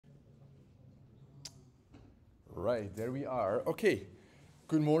Right, there we are. Okay,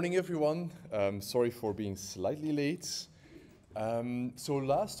 good morning, everyone. Sorry for being slightly late. So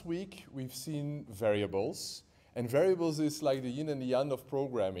last week we've seen variables, and variables is like the yin and the yang of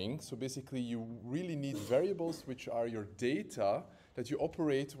programming. So basically you really need variables which are your data that you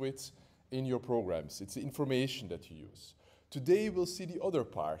operate with in your programs. It's the information that you use. Today we'll see the other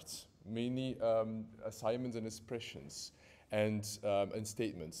parts, mainly assignments and expressions and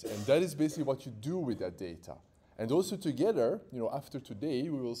statements. And that is basically what you do with that data. And also together, after today,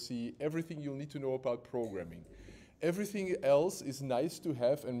 we will see everything you'll need to know about programming. Everything else is nice to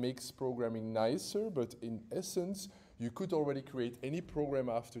have and makes programming nicer, but in essence, you could already create any program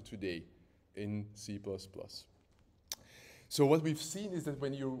after today in C++. So what we've seen is that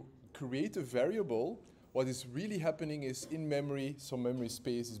when you create a variable, what is really happening is in memory, some memory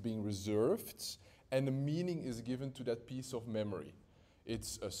space is being reserved, and a meaning is given to that piece of memory.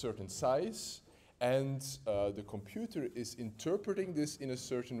 It's a certain size, and the computer is interpreting this in a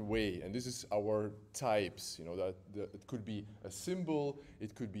certain way, and this is our types. It could be a symbol,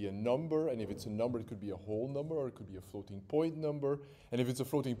 it could be a number, and if it's a number, it could be a whole number, or it could be a floating point number, and if it's a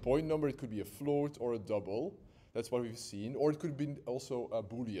floating point number, it could be a float or a double. That's what we've seen, or it could be also a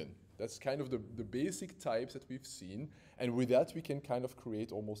Boolean. That's kind of the basic types that we've seen, and with that, we can kind of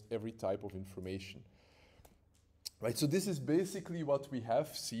create almost every type of information. Right, so this is basically what we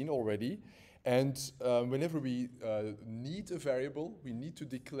have seen already. And whenever we need a variable, we need to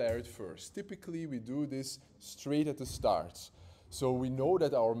declare it first. Typically, we do this straight at the start. So we know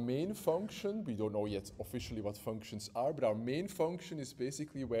that our main function, we don't know yet officially what functions are, but our main function is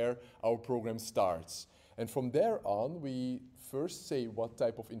basically where our program starts. And from there on, we first say what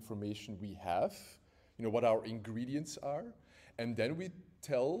type of information we have, what our ingredients are, and then we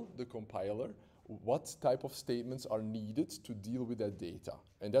tell the compiler what type of statements are needed to deal with that data.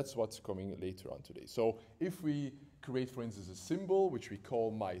 And that's what's coming later on today. So if we create, for instance, a symbol, which we call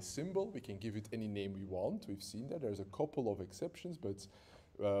my symbol, we can give it any name we want. We've seen that. There's a couple of exceptions, but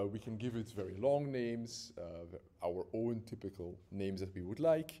we can give it very long names, our own typical names that we would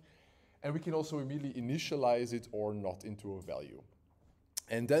like. And we can also immediately initialize it or not into a value.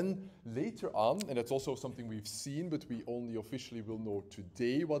 And then later on, and that's also something we've seen, but we only officially will know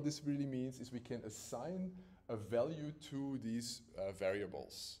today what this really means, is we can assign a value to these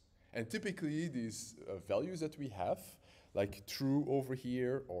variables. And typically these values that we have, like true over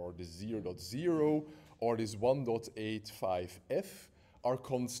here, or the 0.0, or this 1.85f, are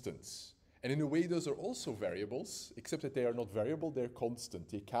constants. And in a way, those are also variables, except that they are not variable, they're constant.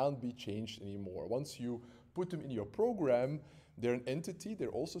 They can't be changed anymore. Once you put them in your program, they're an entity, they're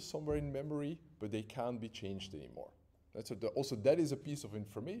also somewhere in memory, but they can't be changed anymore. So also that is a piece of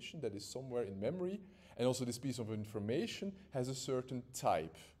information that is somewhere in memory, and also this piece of information has a certain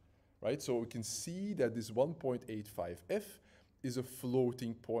type, right? So we can see that this 1.85f is a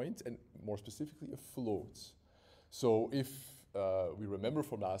floating point, and more specifically a float. So if we remember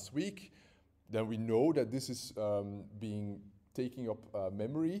from last week, then we know that this is taking up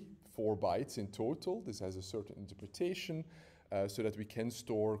memory, 4 bytes in total. This has a certain interpretation, so that we can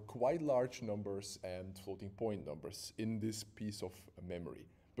store quite large numbers and floating point numbers in this piece of memory.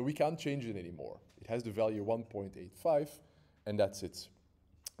 But we can't change it anymore. It has the value 1.85, and that's it.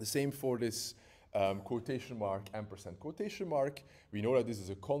 The same for this quotation mark, ampersand quotation mark. We know that this is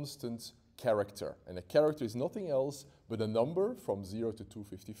a constant character, and a character is nothing else but a number from 0 to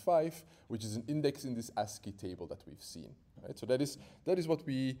 255, which is an index in this ASCII table that we've seen. Right? So that is what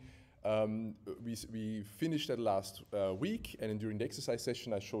we finished that last week, and during the exercise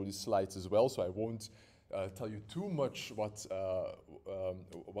session I showed these slides as well, so I won't tell you too much what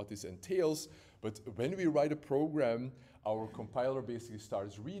this entails, but when we write a program, our compiler basically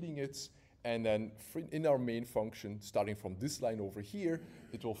starts reading it, and then in our main function, starting from this line over here,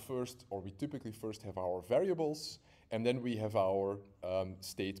 it will first, or we typically first have our variables, and then we have our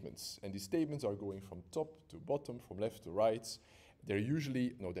statements, and these statements are going from top to bottom, from left to right. They're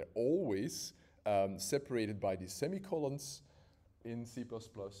always separated by these semicolons in C++,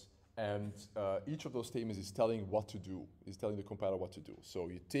 and each of those statements is telling what to do, is telling the compiler what to do. So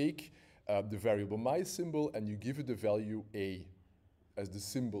you take the variable my symbol and you give it the value a, as the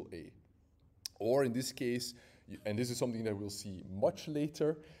symbol a. Or in this case, and this is something that we'll see much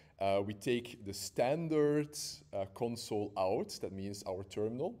later, we take the standard console out, that means our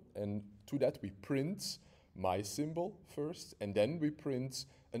terminal, and to that we print my symbol first, and then we print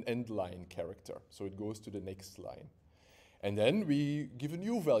an end line character. So it goes to the next line. And then we give a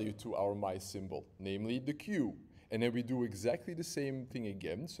new value to our my symbol, namely the Q. And then we do exactly the same thing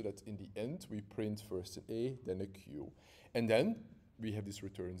again, so that in the end we print first an A, then a Q. And then we have this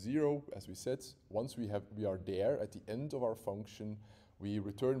return 0, as we said. Once we are there at the end of our function, we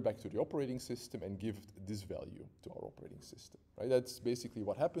return back to the operating system and give this value to our operating system, right? That's basically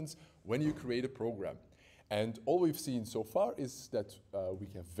what happens when you create a program. And all we've seen so far is that we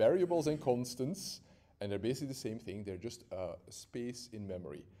have variables and constants, and they're basically the same thing. They're just a space in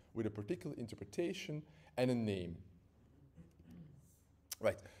memory with a particular interpretation and a name.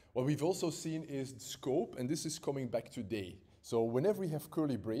 Right. What we've also seen is scope, and this is coming back today. So whenever you have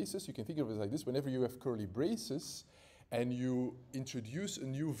curly braces, you can think of it like this. Whenever you have curly braces and you introduce a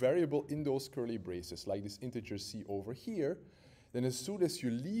new variable in those curly braces, like this integer c over here, then as soon as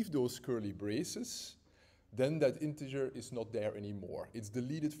you leave those curly braces, then that integer is not there anymore. It's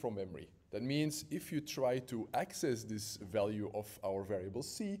deleted from memory. That means if you try to access this value of our variable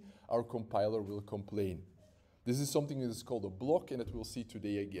c, our compiler will complain. This is something that is called a block, and that we'll see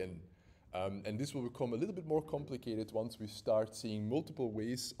today again. And this will become a little bit more complicated once we start seeing multiple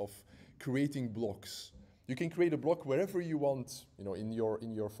ways of creating blocks. You can create a block wherever you want, you know, in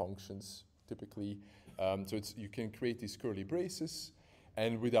your functions, typically. So you can create these curly braces.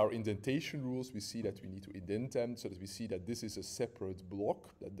 And with our indentation rules, we see that we need to indent them so that we see that this is a separate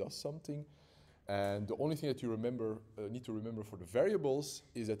block that does something. And the only thing that you need to remember for the variables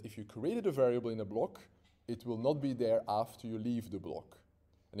is that if you created a variable in a block, it will not be there after you leave the block.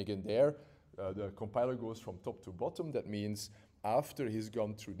 And again, there, the compiler goes from top to bottom. That means after he's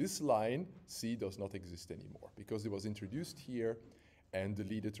gone through this line, C does not exist anymore because it was introduced here and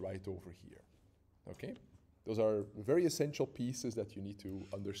deleted right over here. Okay? Those are very essential pieces that you need to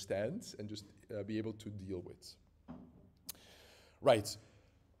understand and just be able to deal with. Right.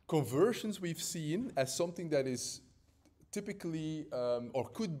 Conversions we've seen as something that is typically or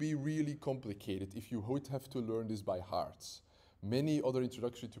could be really complicated if you would have to learn this by heart. Many other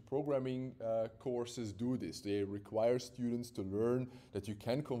introduction to programming courses do this. They require students to learn that you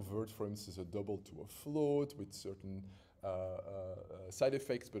can convert, for instance, a double to a float with certain side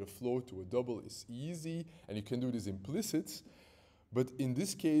effects, but a float to a double is easy, and you can do this implicit. But in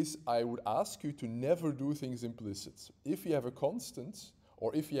this case, I would ask you to never do things implicit. If you have a constant,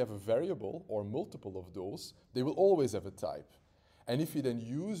 or if you have a variable, or multiple of those, they will always have a type. And if you then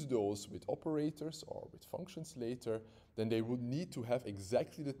use those with operators or with functions later, then they would need to have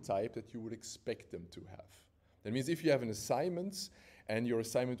exactly the type that you would expect them to have. That means if you have an assignment, and your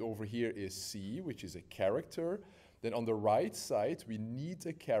assignment over here is C, which is a character, then on the right side, we need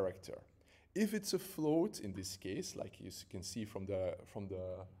a character. If it's a float, in this case, like you can see from the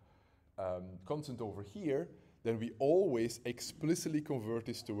constant over here, then we always explicitly convert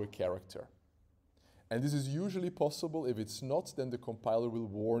this to a character. And this is usually possible. If it's not, then the compiler will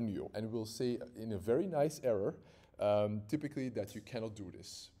warn you and will say in a very nice error, typically that you cannot do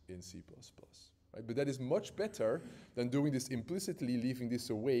this in C++. Right? But that is much better than doing this implicitly, leaving this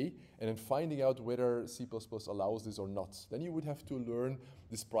away, and then finding out whether C++ allows this or not. Then you would have to learn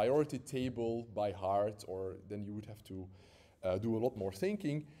this priority table by heart, or then you would have to do a lot more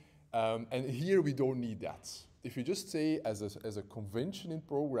thinking. And here we don't need that. If you just say, as a convention in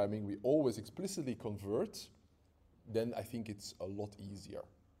programming, we always explicitly convert, then I think it's a lot easier.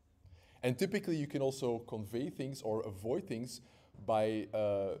 And typically you can also convey things or avoid things by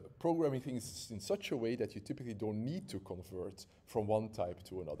programming things in such a way that you typically don't need to convert from one type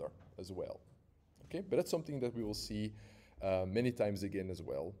to another as well. Okay, but that's something that we will see many times again as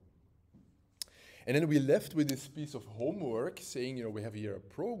well. And then we left with this piece of homework saying, you know, we have here a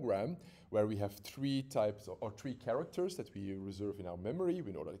program where we have 3 types or 3 characters that we reserve in our memory.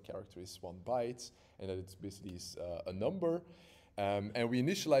 We know that a character is 1 byte and that it's basically a number. And we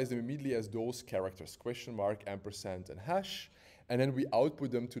initialize them immediately as those characters, question mark, ampersand, and hash. And then we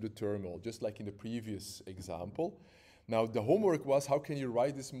output them to the terminal, just like in the previous example. Now, the homework was, how can you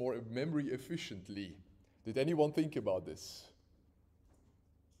write this more memory efficiently? Did anyone think about this?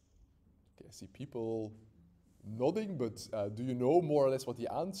 Okay, I see people nodding, but do you know more or less what the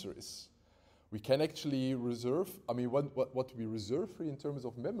answer is? We can actually reserve, I mean, what we reserve for in terms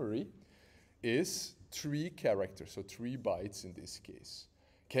of memory is 3 characters, so 3 bytes in this case.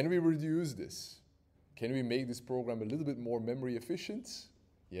 Can we reduce this? Can we make this program a little bit more memory efficient?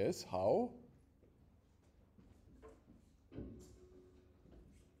 Yes, how?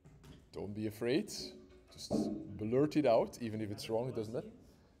 Don't be afraid. Just blurt it out, even if it's wrong, it doesn't matter.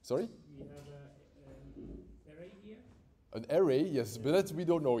 Sorry? We have an array here. An array, yes, but that we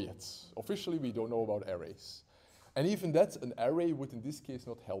don't know yet. Officially, we don't know about arrays. And even that, an array would in this case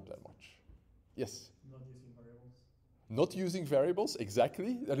not help that much. Yes? Not using variables. Not using variables,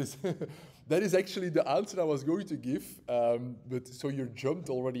 exactly. That is actually the answer I was going to give. But so you jumped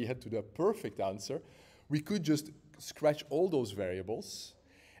already ahead to the perfect answer. We could just scratch all those variables,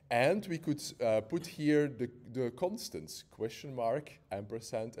 and we could put here the constants, question mark,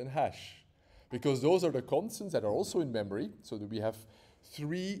 ampersand, and hash. Because those are the constants that are also in memory, so that we have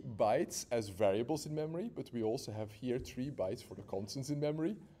 3 bytes as variables in memory, but we also have here 3 bytes for the constants in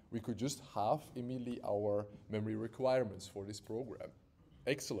memory. We could just halve immediately our memory requirements for this program.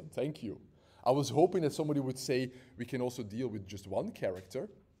 Excellent, thank you. I was hoping that somebody would say we can also deal with just one character.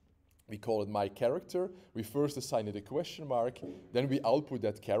 We call it my character. We first assign it a question mark, then we output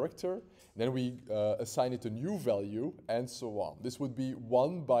that character, then we assign it a new value, and so on. This would be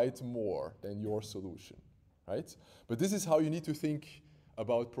 1 byte more than your solution, right? But this is how you need to think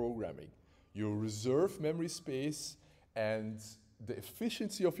about programming. You reserve memory space, and the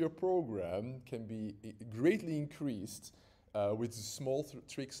efficiency of your program can be greatly increased with small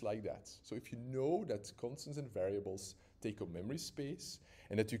tricks like that. So if you know that constants and variables take up memory space,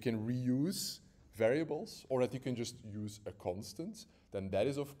 and that you can reuse variables, or that you can just use a constant, then that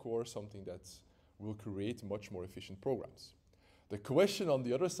is, of course, something that will create much more efficient programs. The question on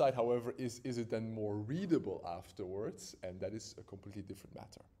the other side, however, is it then more readable afterwards? And that is a completely different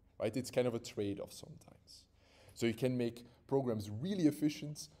matter, right? It's kind of a trade-off sometimes. So you can make programs really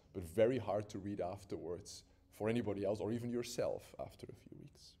efficient, but very hard to read afterwards for anybody else, or even yourself after a few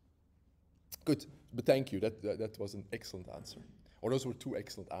weeks. Good, but thank you. That was an excellent answer. Or those were 2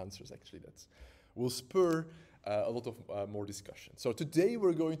 excellent answers, actually. That will spur a lot of more discussion. So today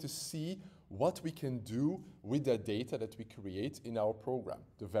we're going to see what we can do with that data that we create in our program,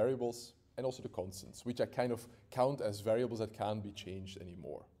 the variables and also the constants, which I kind of count as variables that can't be changed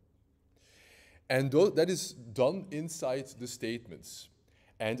anymore. And that is done inside the statements.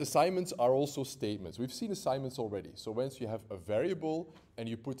 And assignments are also statements. We've seen assignments already. So once you have a variable and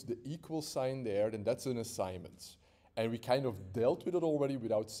you put the equal sign there, then that's an assignment. And we kind of dealt with it already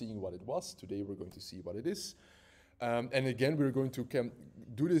without seeing what it was. Today we're going to see what it is. And again, we're going to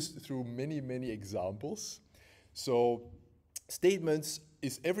do this through many, many examples. So statements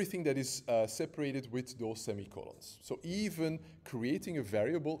is everything that is separated with those semicolons. So even creating a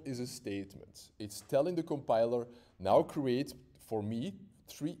variable is a statement. It's telling the compiler, now create for me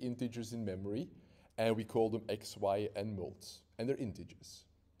 3 integers in memory, and we call them x, y, and mult, and they're integers.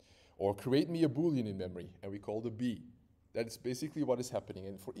 Or create me a Boolean in memory, and we call the b. That's basically what is happening.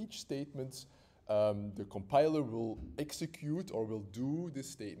 And for each statement, the compiler will execute or will do this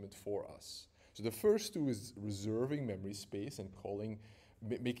statement for us. So the first 2 is reserving memory space and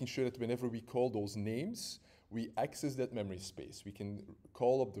making sure that whenever we call those names, we access that memory space. We can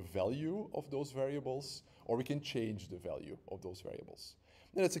call up the value of those variables, or we can change the value of those variables.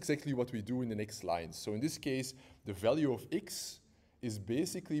 And that's exactly what we do in the next lines. So in this case, the value of x is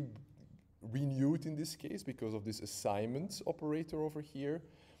basically renewed in this case because of this assignment operator over here.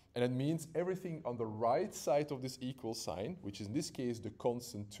 And it means everything on the right side of this equal sign, which is in this case the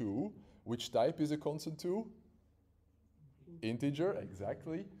constant 2. Which type is a constant 2? Integer,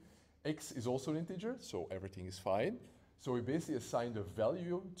 exactly. X is also an integer, so everything is fine. So we basically assign the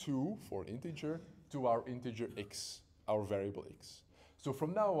value 2 for an integer to our integer x, our variable x. So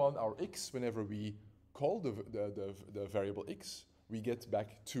from now on, our x, whenever we call the variable x, we get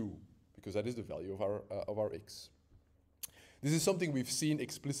back 2. Because that is the value of our x. This is something we've seen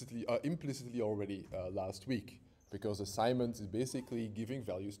implicitly already last week, because assignment is basically giving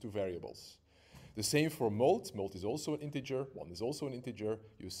values to variables. The same for mult. Mult is also an integer. 1 is also an integer.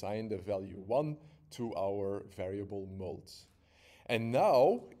 You assign the value 1 to our variable mult. And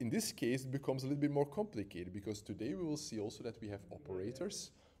now, in this case, it becomes a little bit more complicated, because today we will see also that we have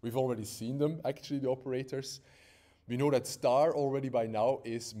operators. We've already seen them, actually, the operators. We know that star already by now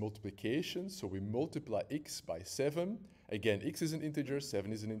is multiplication, so we multiply x by 7. Again, x is an integer,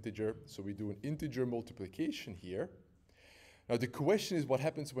 7 is an integer, so we do an integer multiplication here. Now the question is, what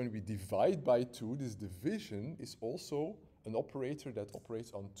happens when we divide by 2? This division is also an operator that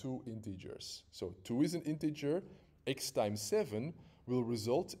operates on 2 integers. So 2 is an integer, x times 7 will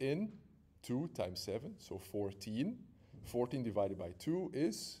result in 2 times 7, so 14. 14 divided by 2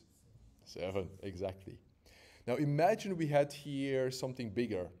 is 7, exactly. Now imagine we had here something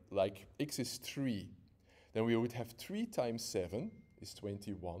bigger, like x is 3. Then we would have 3 times 7 is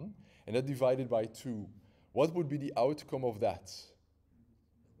 21, and that divided by 2. What would be the outcome of that?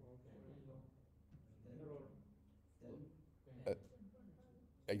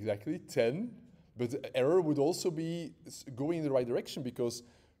 Exactly, 10. But the error would also be going in the right direction, because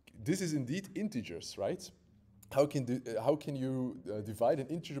this is indeed integers, right? How can you divide an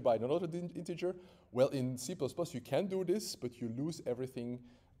integer by another integer? Well, in C++, you can do this, but you lose everything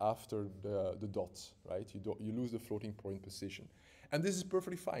after the dot, right? You lose the floating point position. And this is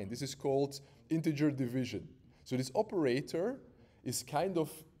perfectly fine. This is called integer division. So this operator is kind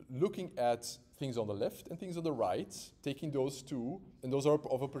of looking at things on the left and things on the right, taking those two, and those are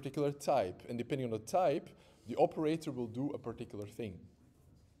of a particular type. And depending on the type, the operator will do a particular thing.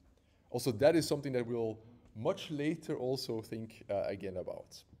 Also, that is something that we'll much later also think again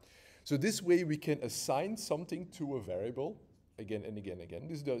about. So this way we can assign something to a variable again and again and again.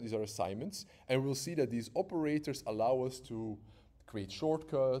 These are assignments, and we'll see that these operators allow us to create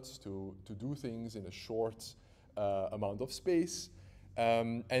shortcuts, to do things in a short amount of space,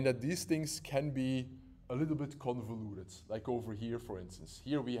 and that these things can be a little bit convoluted. Like over here, for instance.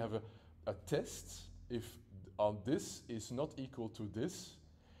 Here we have a test if this is not equal to this,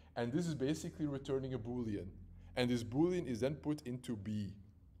 and this is basically returning a Boolean. And this Boolean is then put into B.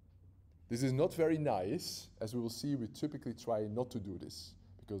 This is not very nice. As we will see, we typically try not to do this,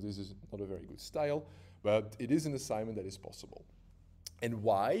 because this is not a very good style, but it is an assignment that is possible. And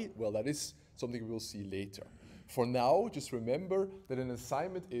why? Well, that is something we will see later. For now, just remember that an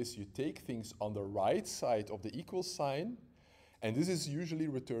assignment is you take things on the right side of the equal sign, and this is usually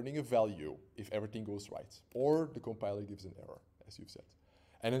returning a value if everything goes right, or the compiler gives an error, as you've said.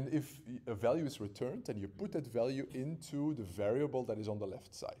 And then if a value is returned, then you put that value into the variable that is on the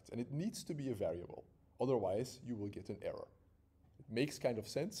left side. And it needs to be a variable. Otherwise, you will get an error. It makes kind of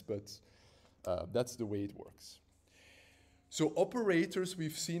sense, but that's the way it works. So operators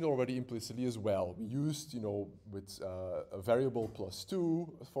we've seen already implicitly as well. We used, with a variable plus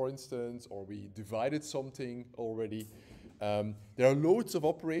 2, for instance, or we divided something already. There are loads of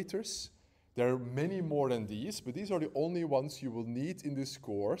operators. There are many more than these, but these are the only ones you will need in this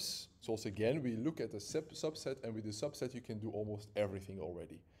course. So also again, we look at the subset, and with the subset you can do almost everything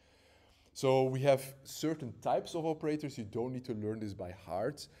already. So we have certain types of operators. You don't need to learn this by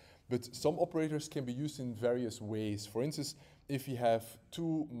heart, but some operators can be used in various ways. For instance, if you have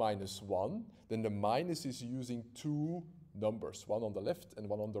 2 minus 1, then the minus is using two numbers, one on the left and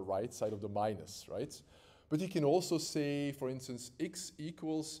one on the right side of the minus, right? But you can also say, for instance, x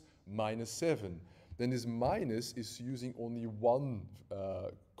equals -7. Then this minus is using only one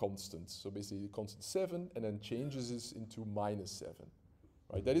constant. So basically constant 7, and then changes this into -7.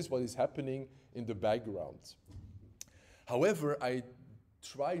 Right? That is what is happening in the background. However, I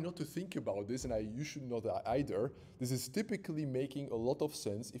try not to think about this, and you should not either. This is typically making a lot of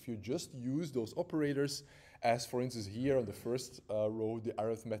sense if you just use those operators as, for instance, here on the first row, the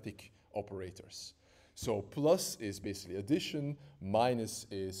arithmetic operators. So plus is basically addition, minus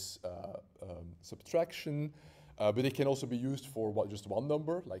is subtraction, but it can also be used for just one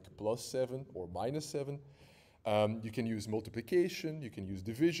number, like +7 or -7. You can use multiplication, you can use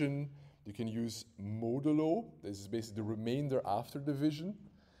division, you can use modulo. This is basically the remainder after division.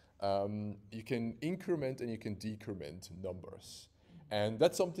 You can increment and you can decrement numbers. And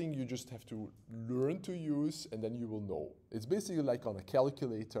that's something you just have to learn to use, and then you will know. It's basically like on a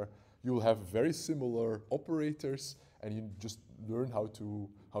calculator. You will have very similar operators, and you just learn how to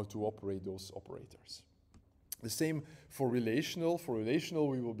operate those operators. The same for relational. For relational,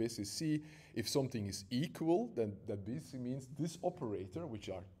 we will basically see if something is equal, then that basically means this operator, which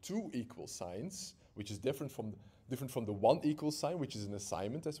are two equal signs, which is different from the one equal sign, which is an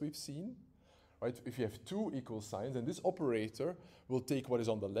assignment, as we've seen. Right? If you have two equal signs, then this operator will take what is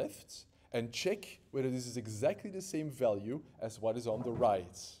on the left and check whether this is exactly the same value as what is on the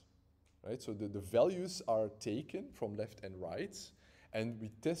right. Right? So the values are taken from left and right, and we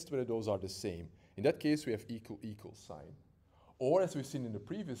test whether those are the same. In that case, we have equal sign. Or, as we've seen in the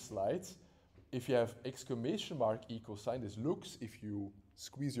previous slides, if you have exclamation mark equal sign, this looks, if you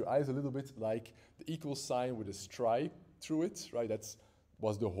squeeze your eyes a little bit, like the equal sign with a stripe through it, right? That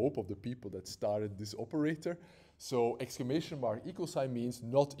was the hope of the people that started this operator. So exclamation mark equal sign means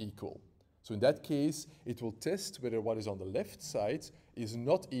not equal. So in that case, it will test whether what is on the left side is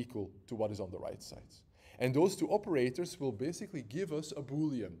not equal to what is on the right side. And those two operators will basically give us a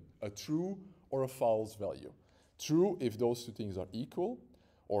Boolean, a true or a false value. True if those two things are equal,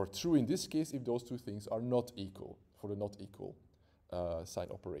 or true in this case if those two things are not equal, for the not equal sign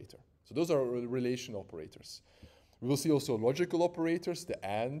operator. So those are relation operators. We will see also logical operators, the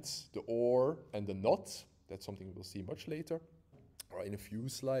and, the or, and the not. That's something we will see much later, or in a few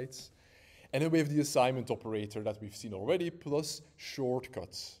slides. And then we have the assignment operator that we've seen already, plus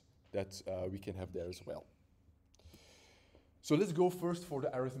shortcuts that we can have there as well. So let's go first for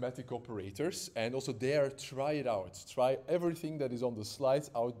the arithmetic operators, and also there, try it out. Try everything that is on the slides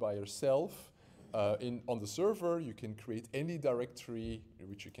out by yourself. On the server, you can create any directory,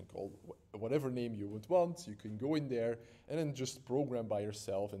 which you can call whatever name you would want. You can go in there and then just program by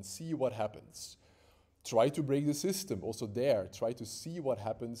yourself and see what happens. Try to break the system. Also there, try to see what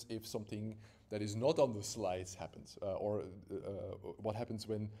happens if something that is not on the slides happens, or what happens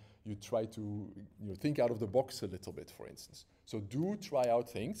when you try to think out of the box a little bit, for instance. So do try out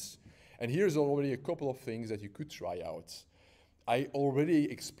things. And here's already a couple of things that you could try out. I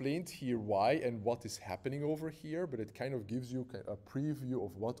already explained here why and what is happening over here, but it kind of gives you a preview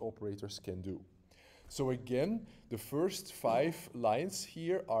of what operators can do. So again, the first 5 lines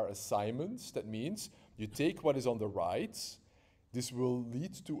here are assignments. That means you take what is on the right. This will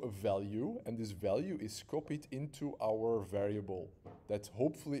lead to a value, and this value is copied into our variable that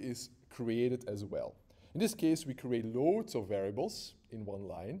hopefully is created as well. In this case, we create loads of variables in one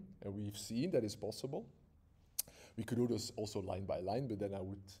line, and we've seen that is possible. We could do this also line by line, but then I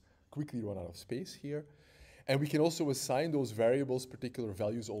would quickly run out of space here. And we can also assign those variables particular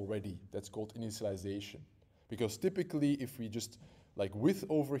values already. That's called initialization. Because typically, if we just, like with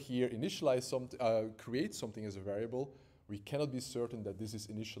over here, initialize something, create something as a variable, we cannot be certain that this is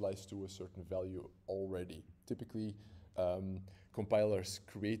initialized to a certain value already. Typically, compilers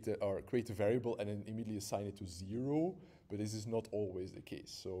create a variable and then immediately assign it to 0, but this is not always the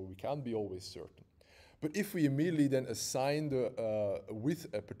case. So we can't be always certain. But if we immediately then assign with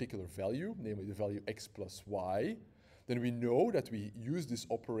a particular value, namely the value x plus y, then we know that we use this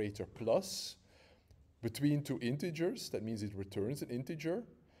operator plus between 2 integers. That means it returns an integer.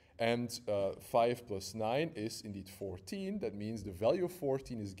 And 5 plus 9 is indeed 14. That means the value of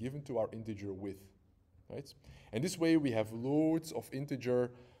 14 is given to our integer width, right? And this way we have loads of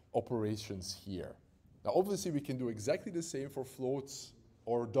integer operations here. Now obviously we can do exactly the same for floats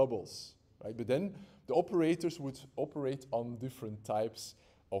or doubles, right? But then the operators would operate on different types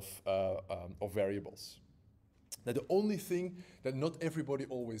of variables. Now the only thing that not everybody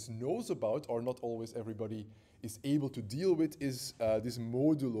always knows about, or not always everybody is able to deal with, is this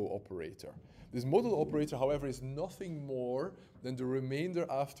modulo operator. This modulo operator, however, is nothing more than the remainder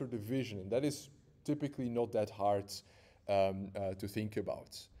after division, and that is typically not that hard to think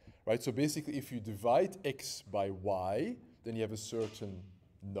about, right? So basically, if you divide x by y, then you have a certain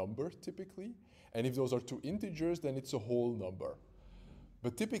number typically, and if those are 2 integers, then it's a whole number.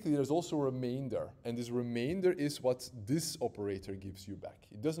 But typically there's also a remainder, and this remainder is what this operator gives you back.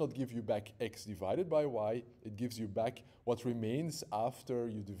 It does not give you back x divided by y, it gives you back what remains after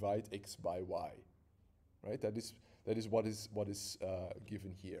you divide x by y, right? That is what is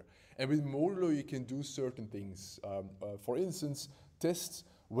given here. And with modulo you can do certain things. For instance, test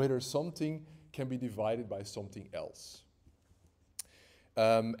whether something can be divided by something else.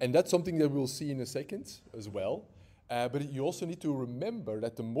 And that's something that we'll see in a second as well. But you also need to remember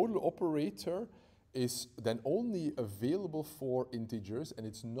that the modulo operator is then only available for integers, and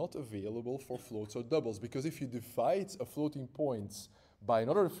it's not available for floats or doubles. Because if you divide a floating point by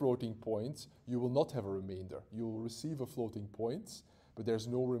another floating point, you will not have a remainder. You will receive a floating point, but there's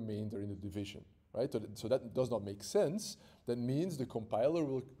no remainder in the division, right? So that does not make sense. That means the compiler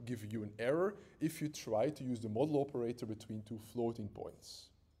will give you an error if you try to use the modulo operator between 2 floating points.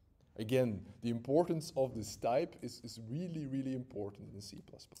 Again, the importance of this type is really, really important in C++.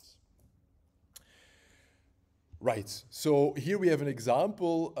 Right, so here we have an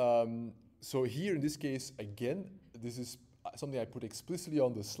example. So here in this case, again, this is something I put explicitly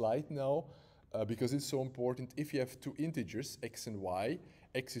on the slide now because it's so important. If you have 2 integers, x and y,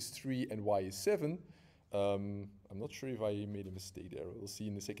 x is 3 and y is 7, I'm not sure if I made a mistake there. We'll see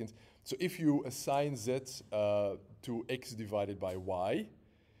in a second. So if you assign z to x divided by y,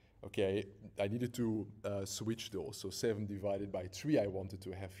 okay, I needed to switch those. So 7 divided by 3 I wanted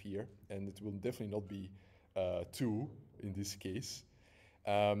to have here, and it will definitely not be 2 in this case.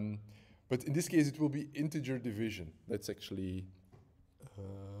 But in this case, it will be integer division. That's actually,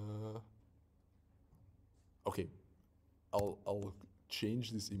 okay, I'll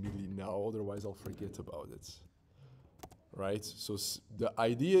change this immediately now, otherwise I'll forget about it. Right, so the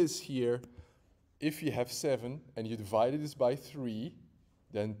idea is here, if you have 7 and you divide this by 3,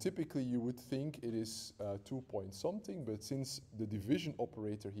 then typically you would think it is 2 point something, but since the division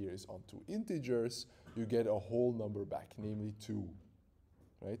operator here is on 2 integers, you get a whole number back, namely 2,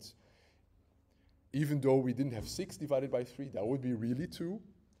 right? Even though we didn't have 6 divided by 3, that would be really 2.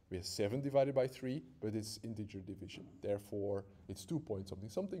 We have 7 divided by 3, but it's integer division. Therefore, it's 2 point something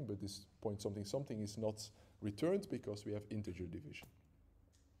something, but this point something something is not returned because we have integer division.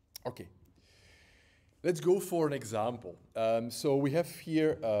 Okay. Let's go for an example. So we have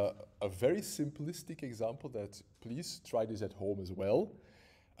here a very simplistic example that please try this at home as well.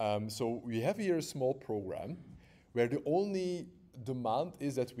 So we have here a small program where the only demand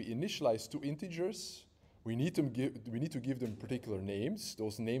is that we initialize 2 integers. We need to give them particular names.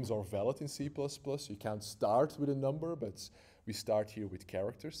 Those names are valid in C++. You can't start with a number, but We start here with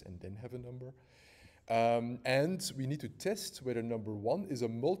characters and then have a number. And we need to test whether number 1 is a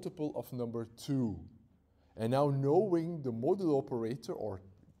multiple of number 2. And now knowing the modulo operator, or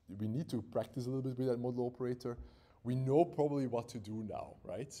we need to practice a little bit with that modulo operator, we know probably what to do now,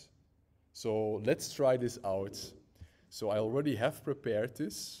 right? So let's try this out. So I already have prepared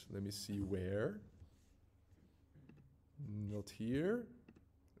this. Let me see where. Not here,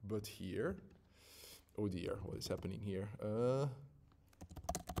 but here. Oh dear, what is happening here?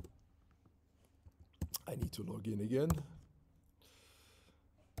 I need to log in again.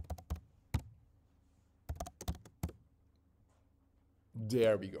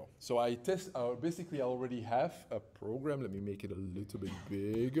 There we go. So I basically I already have a program. Let me make it a little bit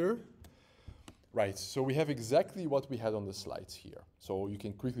bigger. Right, so we have exactly what we had on the slides here. So you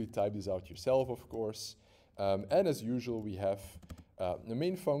can quickly type this out yourself, of course. And as usual, we have the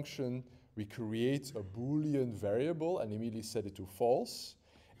main function. We create a Boolean variable and immediately set it to false.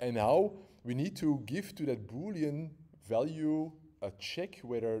 And now we need to give to that Boolean value a check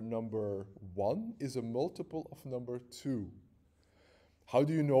whether number 1 is a multiple of number 2. How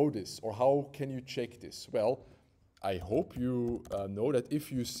do you know this, or how can you check this? Well, I hope you know that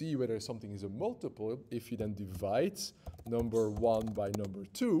if you see whether something is a multiple, if you then divide number 1 by number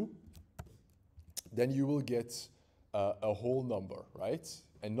 2, then you will get a whole number, right?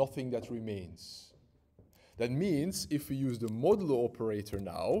 And nothing that remains. That means if we use the modulo operator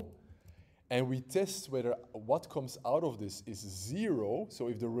now, and we test whether what comes out of this is 0, so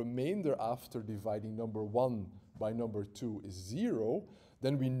if the remainder after dividing number 1 by number 2 is 0,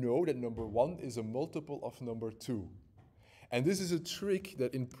 then we know that number 1 is a multiple of number 2. And this is a trick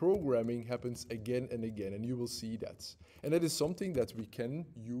that in programming happens again and again, and you will see that. And that is something that we can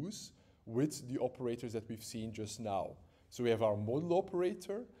use with the operators that we've seen just now. So we have our modulo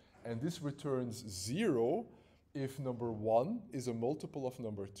operator, and this returns 0 if number 1 is a multiple of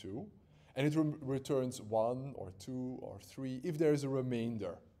number 2, and it returns 1 or 2 or 3 if there is a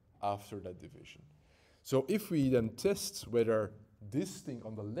remainder after that division. So if we then test whether this thing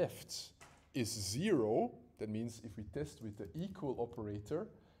on the left is 0, that means if we test with the equal operator,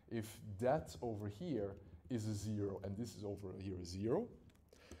 if that over here is a 0 and this is over here a 0,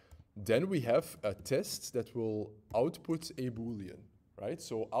 then we have a test that will output a Boolean, right?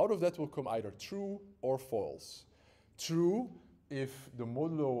 So out of that will come either true or false. True if the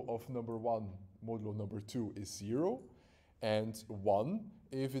modulo of number 1 modulo number 2 is 0, and 1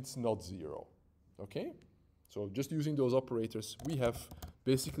 if it's not 0, okay? So just using those operators, we have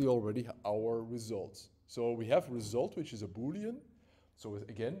basically already our result. So we have result, which is a Boolean. So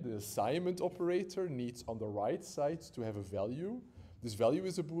again, the assignment operator needs on the right side to have a value. This value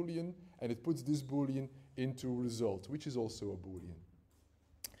is a Boolean, and it puts this Boolean into result, which is also a Boolean.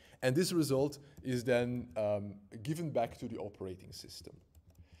 And this result is then given back to the operating system.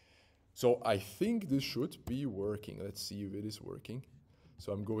 So I think this should be working. Let's see if it is working.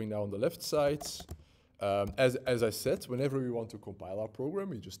 So I'm going now on the left side. As I said, whenever we want to compile our program,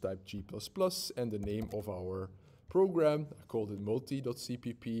 we just type G++ and the name of our program. I called it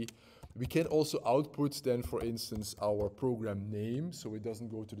multi.cpp. We can also output then, for instance, our program name, so it doesn't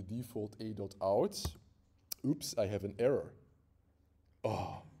go to the default a.out. Oops, I have an error.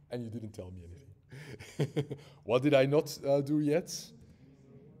 Oh, and you didn't tell me anything. What did I not do yet?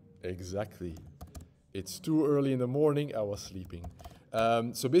 Exactly. It's too early in the morning, I was sleeping.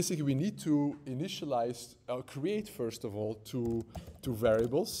 So basically we need to initialize, create first of all two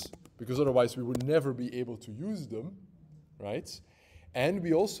variables, because otherwise we would never be able to use them, right? And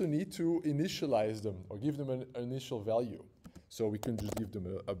we also need to initialize them, or give them an initial value. So we can just give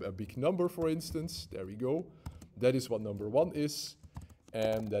them a big number, for instance. There we go. That is what number 1 is,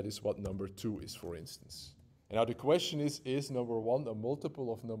 and that is what number 2 is, for instance. And now the question is number 1 a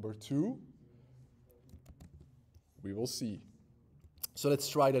multiple of number 2? We will see. So let's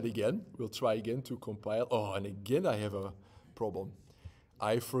try that again. We'll try again to compile. Oh, and again I have a problem.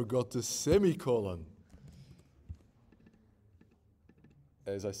 I forgot the semicolon.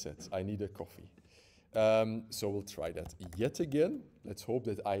 As I said, I need a coffee. So we'll try that yet again. Let's hope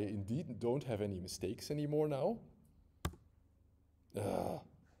that I indeed don't have any mistakes anymore now. Oh,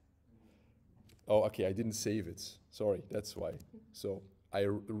 okay, I didn't save it. Sorry, that's why. So I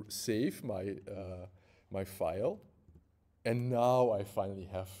save my file, and now I finally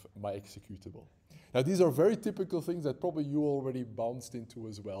have my executable. Now, these are very typical things that probably you already bounced into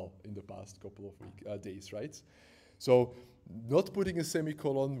as well in the past couple of days, right? So not putting a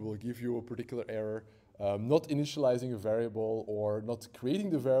semicolon will give you a particular error. Not initializing a variable or not creating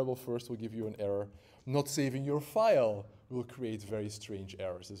the variable first will give you an error. Not saving your file will create very strange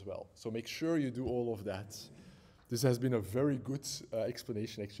errors as well. So make sure you do all of that. This has been a very good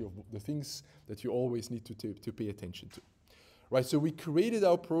explanation, actually, of the things that you always need to pay attention to. Right, so we created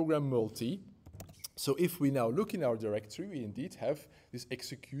our program multi. So if we now look in our directory, we indeed have this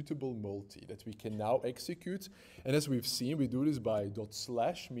executable multi that we can now execute. And as we've seen, we do this by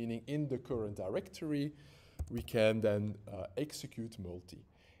 /, meaning in the current directory, we can then execute multi.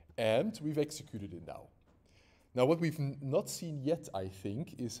 And we've executed it now. Now, what we've not seen yet, I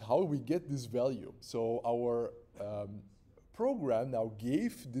think, is how we get this value. So our program now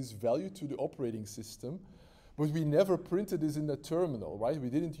gave this value to the operating system, but we never printed this in the terminal, right? We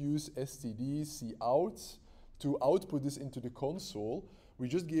didn't use std cout to output this into the console. We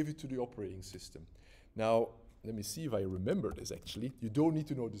just gave it to the operating system. Now, let me see if I remember this, actually. You don't need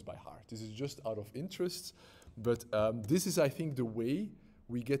to know this by heart. This is just out of interest. But this is, I think, the way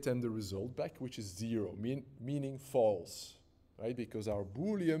we get then the result back, which is 0, meaning false, right? Because our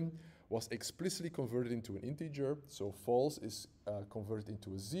Boolean was explicitly converted into an integer, so false is converted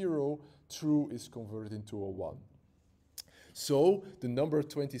into a 0, true is converted into a 1. So the number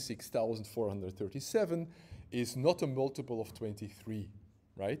 26,437 is not a multiple of 23,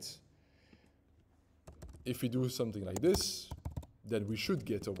 right? If we do something like this, then we should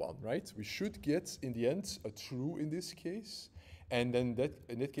get a 1, right? We should get, in the end, a true in this case. And then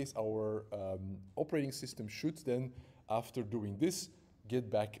in that case, our operating system should then, after doing this, get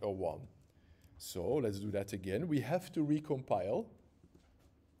back a 1. So let's do that again. We have to recompile.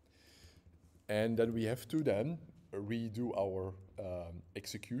 And then we have to then redo our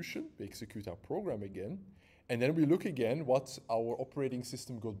execution. We execute our program again. And then we look again what our operating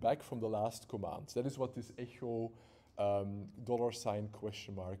system got back from the last command. That is what this echo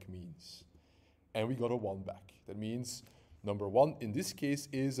 $? means. And we got a 1 back. That means number 1 in this case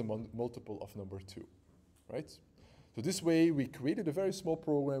is a multiple of number 2, right? So this way we created a very small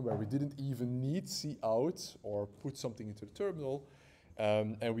program where we didn't even need cout or put something into the terminal.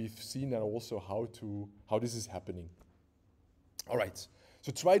 And we've seen now also how this is happening. All right,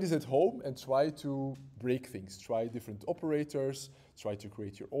 so try this at home and try to break things. Try different operators, try to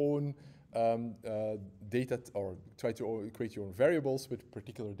create your own data, or try to create your own variables with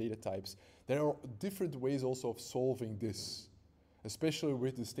particular data types. There are different ways also of solving this, especially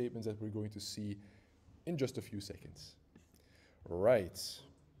with the statements that we're going to see in just a few seconds. Right.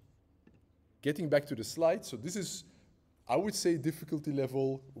 Getting back to the slide, so this is, I would say, difficulty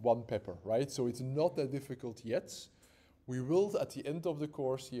level 1 pepper, right? So it's not that difficult yet. We will, at the end of the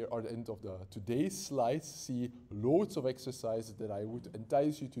course here, or the end of today's slides, see loads of exercises that I would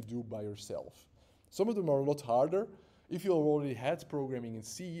entice you to do by yourself. Some of them are a lot harder. If you already had programming in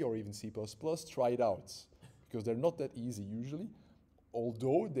C or even C++, try it out, because they're not that easy usually,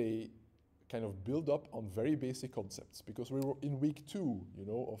 although they kind of build up on very basic concepts, because we were in week 2,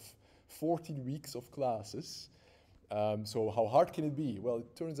 of 14 weeks of classes. So how hard can it be? Well,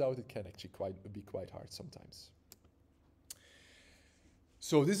 it turns out it can actually be quite hard sometimes.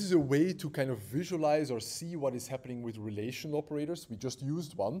 So this is a way to kind of visualize or see what is happening with relational operators. We just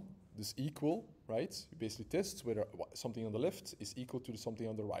used one, this equal, right? You basically test whether something on the left is equal to something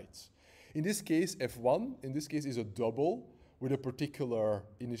on the right. In this case, f1, in this case, is a double with a particular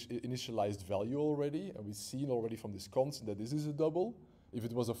initialized value already. And we've seen already from this constant that this is a double. If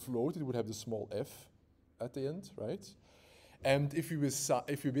it was a float, it would have the small f at the end, right? And if you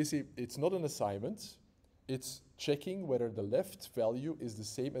basically, it's not an assignment, it's checking whether the left value is the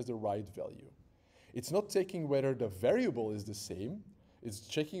same as the right value. It's not checking whether the variable is the same, it's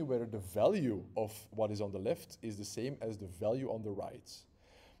checking whether the value of what is on the left is the same as the value on the right.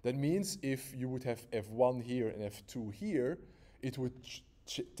 That means if you would have f1 here and f2 here, it would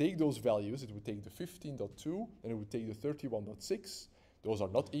take those values, it would take the 15.2 and it would take the 31.6. Those are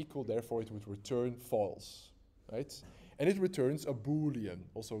not equal, therefore it would return false, right? And it returns a Boolean.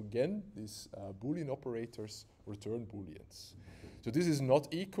 Also again, these Boolean operators return Booleans. So this is not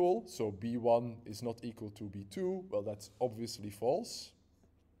equal, so B1 is not equal to B2. Well, that's obviously false.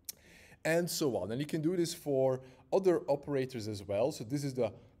 And so on. And you can do this for other operators as well. So this is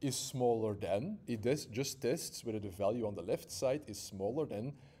the is smaller than. It just tests whether the value on the left side is smaller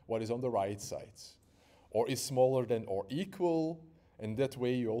than what is on the right side. Or is smaller than or equal. And that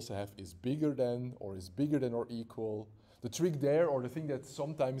way you also have is bigger than or equal. The trick there, or the thing that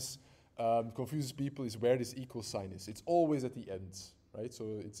sometimes confuses people, is where this equal sign is. It's always at the end, right?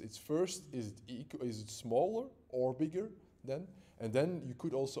 So it's first, is it smaller or bigger than? And then you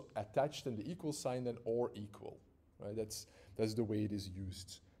could also attach then the equal sign then or equal, right? That's the way it is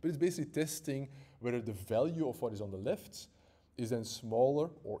used. But it's basically testing whether the value of what is on the left is then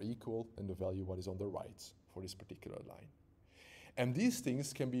smaller or equal than the value what is on the right for this particular line. And these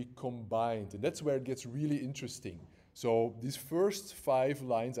things can be combined, and that's where it gets really interesting. So these first 5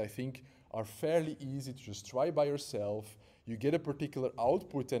 lines, I think, are fairly easy to just try by yourself. You get a particular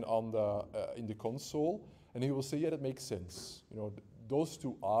output then on the, in the console, and you will say, yeah, that makes sense. You know, those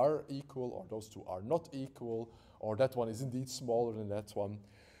 2 are equal, or those 2 are not equal, or that one is indeed smaller than that one.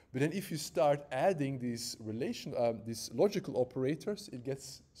 But then if you start adding these logical operators, it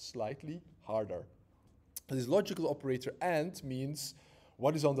gets slightly harder. This logical operator AND means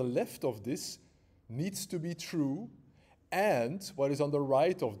what is on the left of this needs to be true, and what is on the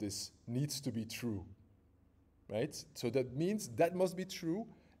right of this needs to be true, right? So that means that must be true,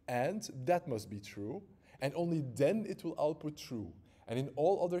 and that must be true, and only then it will output true. And in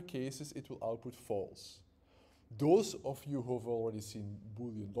all other cases, it will output false. Those of you who have already seen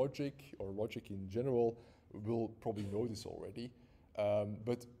Boolean logic, or logic in general, will probably know this already.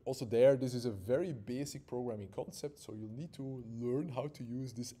 But also there, this is a very basic programming concept, so you'll need to learn how to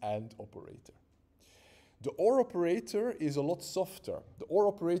use this AND operator. The OR operator is a lot softer. The OR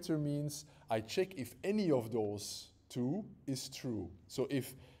operator means I check if any of those 2 is true. So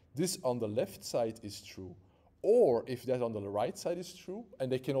if this on the left side is true, or if that on the right side is true,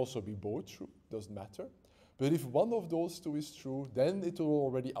 and they can also be both true, doesn't matter. But if one of those 2 is true, then it will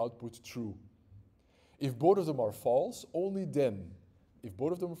already output true. If both of them are false, only then. If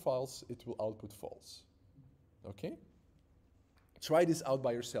both of them are false, it will output false. Okay? Try this out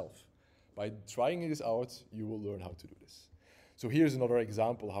by yourself. By trying this out, you will learn how to do this. So here's another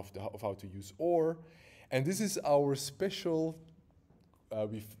example of how to use OR. And this is our special,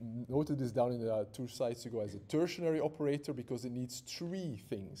 we've noted this down in the 2 slides ago as a tertiary operator because it needs 3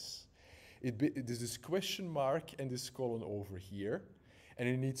 things. There's this question mark and this colon over here. And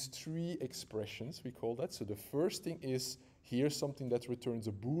it needs 3 expressions, we call that. So the first thing is here's something that returns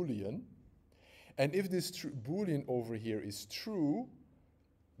a Boolean. And if this Boolean over here is true,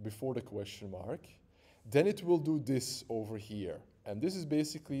 before the question mark, then it will do this over here. And this is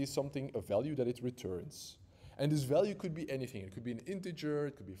basically something, a value that it returns. And this value could be anything. It could be an integer,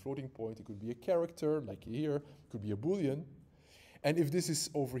 it could be a floating point, it could be a character, like here, it could be a Boolean. And if this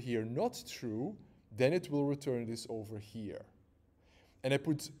is over here not true, then it will return this over here. And I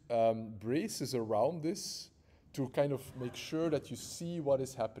put braces around this to kind of make sure that you see what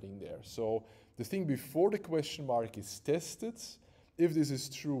is happening there. So the thing before the question mark is tested. If this is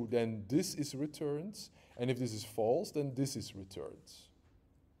true, then this is returned. And if this is false, then this is returned.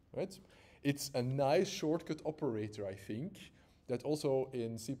 Right? It's a nice shortcut operator, I think, that also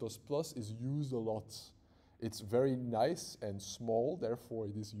in C++ is used a lot. It's very nice and small, therefore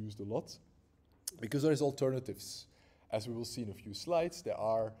it is used a lot. Because there's alternatives. As we will see in a few slides, there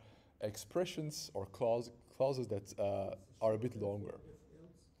are expressions or clauses that are a bit longer.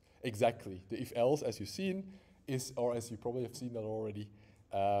 Exactly. The if-else, as you've seen, is, or as you probably have seen that already,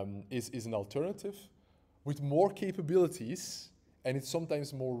 is an alternative with more capabilities, and it's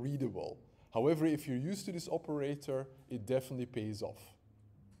sometimes more readable. However, if you're used to this operator, it definitely pays off.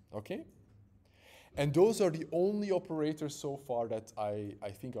 Okay? And those are the only operators so far that I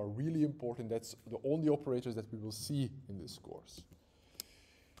think are really important. That's the only operators that we will see in this course.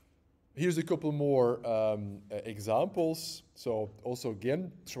 Here's a couple more examples. So also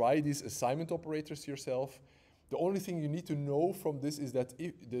again, try these assignment operators yourself. The only thing you need to know from this is that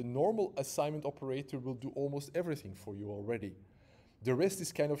if the normal assignment operator will do almost everything for you already. The rest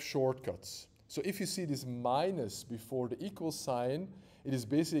is kind of shortcuts. So if you see this minus before the equal sign, it is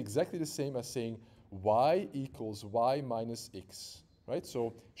basically exactly the same as saying y equals y minus x, right?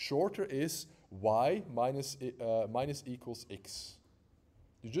 So shorter is y minus equals x.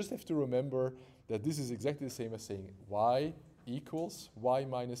 You just have to remember that this is exactly the same as saying y equals y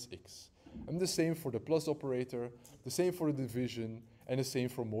minus x. And the same for the plus operator, the same for the division, and the same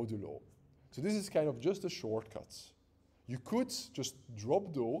for modulo. So this is kind of just the shortcuts. You could just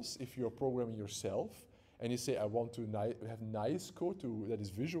drop those if you're programming yourself, and you say, I want to have nice code that is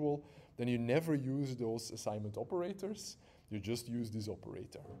visual, then you never use those assignment operators. You just use this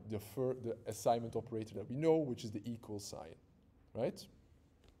operator, the assignment operator that we know, which is the equal sign, right?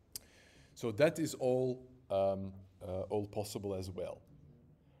 So that is all possible as well.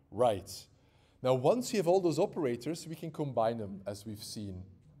 Right. Now, once you have all those operators, we can combine them, as we've seen.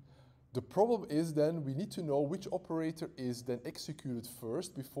 The problem is then we need to know which operator is then executed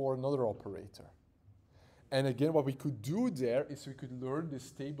first before another operator. And again, what we could do there is we could learn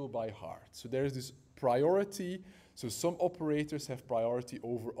this table by heart. So there is this priority. So some operators have priority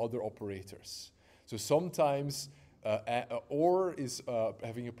over other operators. So sometimes OR is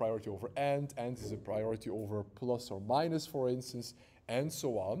having a priority over AND is a priority over plus or minus, for instance, and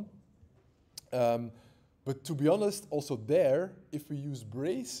so on. But to be honest, also there, if we use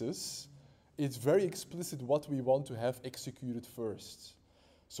braces, it's very explicit what we want to have executed first.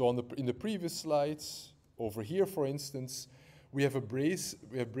 So in the previous slides, over here, for instance, we have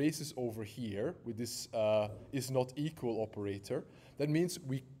braces over here with this is not equal operator. That means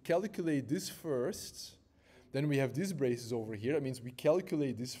we calculate this first, then we have these braces over here. That means we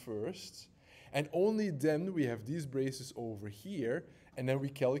calculate this first, and only then we have these braces over here, and then we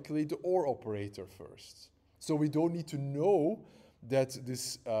calculate the OR operator first. So we don't need to know that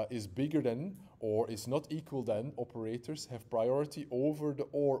this is bigger than or is not equal than operators have priority over the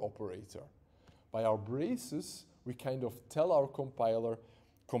OR operator. By our braces, we kind of tell our compiler,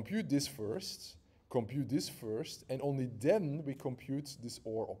 compute this first, and only then we compute this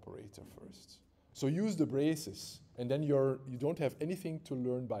OR operator first. So use the braces, and then you don't have anything to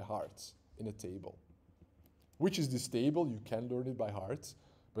learn by heart in a table. Which is this table? You can learn it by heart,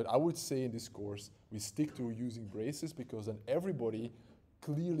 but I would say in this course, we stick to using braces because then everybody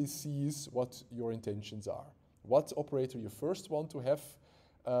clearly sees what your intentions are. What operator you first want to have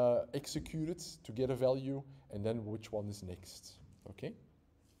executed to get a value, and then which one is next, okay?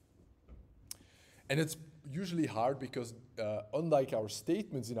 And it's usually hard because unlike our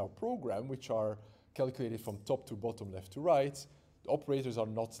statements in our program, which are calculated from top to bottom, left to right, the operators are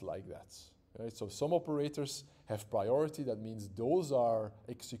not like that. Right? So some operators have priority. That means those are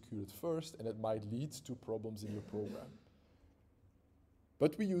executed first, and it might lead to problems in your program.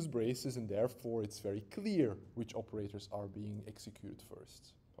 But we use braces, and therefore it's very clear which operators are being executed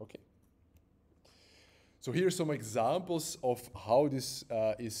first. Okay. So here are some examples of how this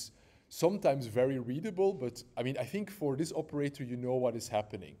is sometimes very readable, but I mean, I think for this operator, you know what is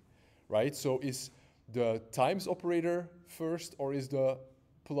happening, right? So is the times operator first, or is the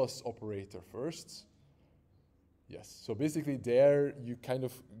plus operator first? Yes, so basically there you kind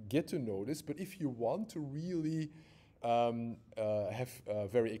of get to know this, but if you want to really have a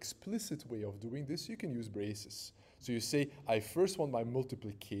very explicit way of doing this, you can use braces. So you say, I first want my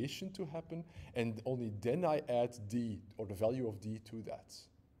multiplication to happen, and only then I add d, or the value of d, to that.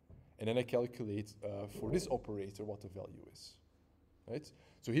 And then I calculate for this operator what the value is, right?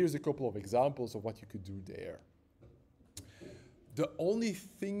 So here's a couple of examples of what you could do there. The only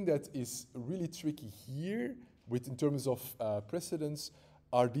thing that is really tricky here, in terms of precedence,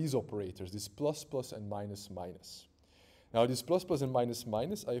 are these operators, this plus, plus, and minus, minus. Now this plus, plus, and minus,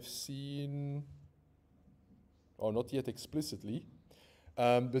 minus, I've seen, or not yet explicitly,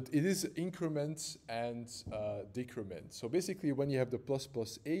 but it is increment and decrement. So basically when you have the plus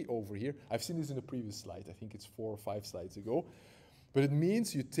plus a over here, I've seen this in the previous slide, I think it's 4 or 5 slides ago, but it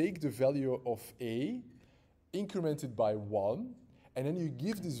means you take the value of a, increment it by 1, and then you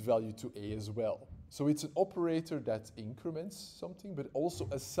give this value to a as well. So it's an operator that increments something, but also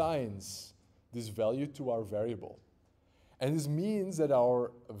assigns this value to our variable. And this means that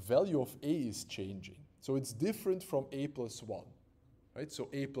our value of a is changing. So it's different from a plus 1. Right? So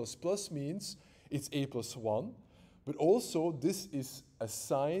a plus plus means it's a plus 1, but also this is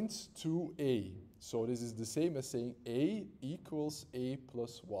assigned to a. So this is the same as saying a equals a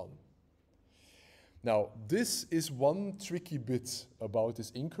plus 1. Now, this is one tricky bit about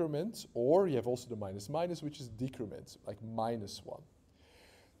this increment, or you have also the minus minus, which is decrement, like minus 1.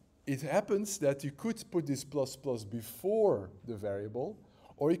 It happens that you could put this plus plus before the variable,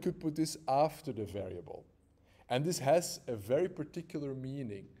 or you could put this after the variable. And this has a very particular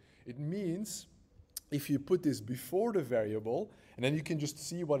meaning. It means if you put this before the variable, and then you can just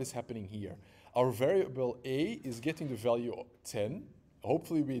see what is happening here. Our variable a is getting the value of 10.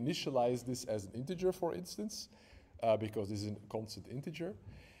 Hopefully we initialize this as an integer, for instance, because this is a constant integer.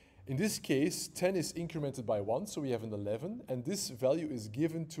 In this case, 10 is incremented by 1, so we have an 11, and this value is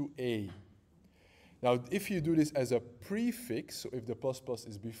given to a. Now, if you do this as a prefix, so if the plus plus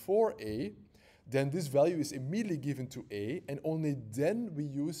is before a, then this value is immediately given to a, and only then we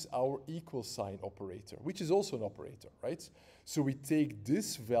use our equal sign operator, which is also an operator, right? So we take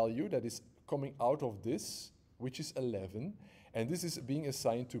this value that is coming out of this, which is 11, and this is being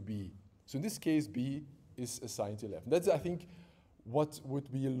assigned to b. So in this case, b is assigned to 11. That's, I think, what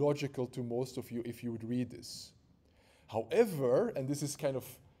would be logical to most of you if you would read this. However, and this is kind of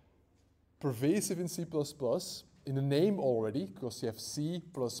pervasive in C++, in the name already, because you have C++,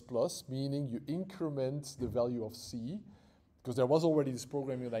 meaning you increment the value of C, because there was already this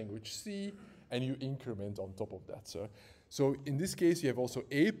programming language C, and you increment on top of that. So in this case, you have also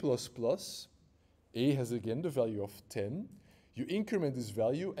A++. A has again the value of 10. You increment this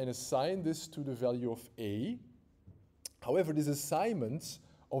value and assign this to the value of A. However, this assignment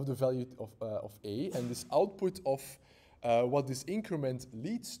of the value of A and this output of what this increment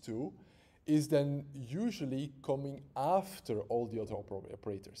leads to is then usually coming after all the other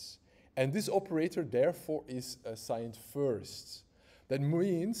operators. And this operator, therefore, is assigned first. That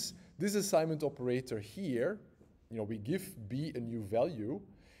means this assignment operator here, we give B a new value,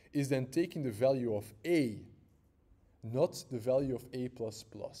 is then taking the value of A, not the value of A++,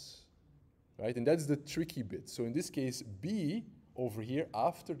 right? And that's the tricky bit. So in this case, B over here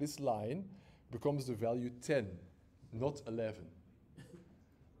after this line becomes the value 10, not 11.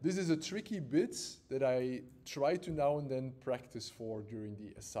 This is a tricky bit that I try to now and then practice for during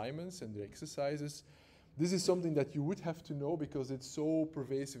the assignments and the exercises. This is something that you would have to know because it's so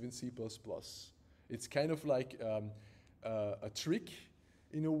pervasive in C++. It's kind of like a trick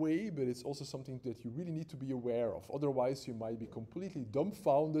in a way, but it's also something that you really need to be aware of. Otherwise, you might be completely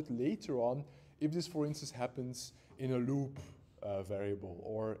dumbfounded later on if this, for instance, happens in a loop variable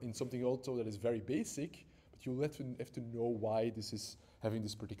or in something also that is very basic, but you'll have to know why this is having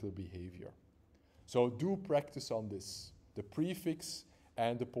this particular behavior. So do practice on this, the prefix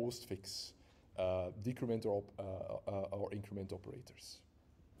and the postfix, decrement or increment operators.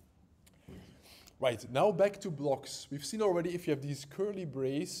 Right, now back to blocks. We've seen already if you have these curly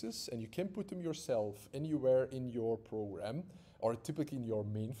braces and you can put them yourself anywhere in your program, or typically in your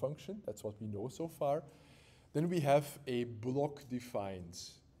main function, that's what we know so far, then we have a block defined.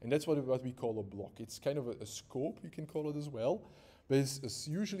 And that's what we call a block. It's kind of a scope, you can call it as well, but it's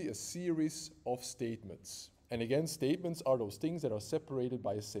usually a series of statements. And again, statements are those things that are separated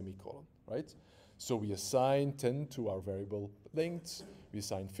by a semicolon, right? So we assign 10 to our variable length, we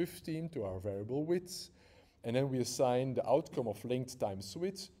assign 15 to our variable width, and then we assign the outcome of length times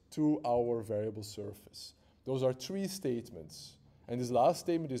width to our variable surface. Those are 3 statements. And this last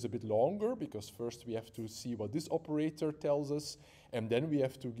statement is a bit longer because first we have to see what this operator tells us, and then we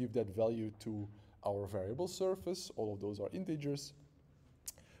have to give that value to our variable surface. All of those are integers.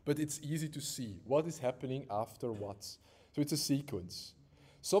 But it's easy to see what is happening after what. So it's a sequence.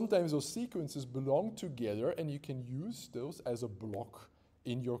 Sometimes those sequences belong together and you can use those as a block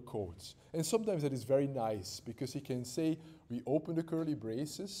in your codes. And sometimes that is very nice because you can say we open the curly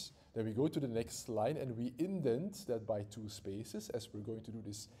braces, then we go to the next line and we indent that by 2 spaces, as we're going to do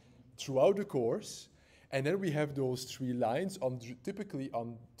this throughout the course. And then we have those 3 lines on typically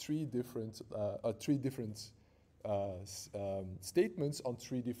on 3 different statements on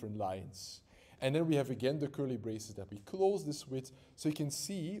 3 different lines. And then we have again the curly braces that we close this with, so you can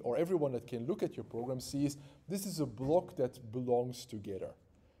see, or everyone that can look at your program sees, this is a block that belongs together.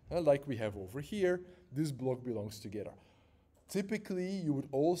 And like we have over here, this block belongs together. Typically, you would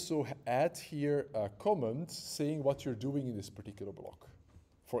also add here a comment saying what you're doing in this particular block.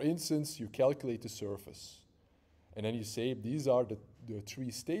 For instance, you calculate the surface. And then you say, these are the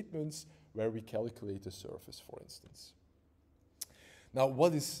 3 statements where we calculate the surface, for instance. Now,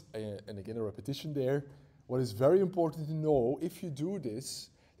 what is, and again a repetition there, what is very important to know, if you do this,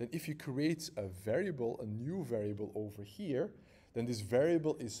 then if you create a variable, a new variable over here, then this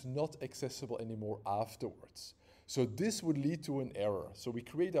variable is not accessible anymore afterwards. So this would lead to an error. So we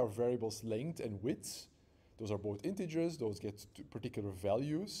create our variables length and width. Those are both integers. Those get to particular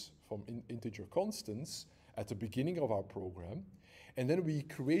values from integer constants at the beginning of our program. And then we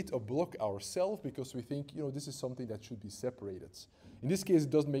create a block ourselves because we think, this is something that should be separated. In this case, it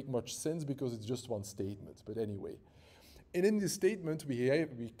doesn't make much sense because it's just one statement, but anyway. And in this statement,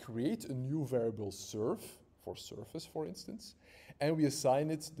 we create a new variable surf, for surface, for instance, and we assign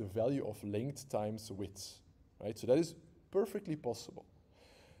it the value of length times width, right? So that is perfectly possible.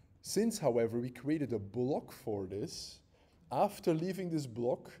 Since, however, we created a block for this, after leaving this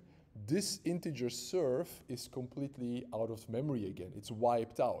block, this integer surf is completely out of memory again. It's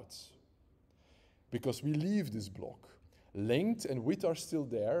wiped out because we leave this block. Length and width are still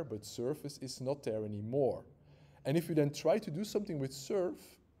there, but surface is not there anymore. And if we then try to do something with surf,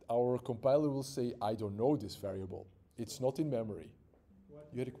 our compiler will say, I don't know this variable. It's not in memory. What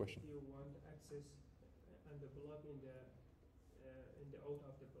You had a question? If you want access and the block in the out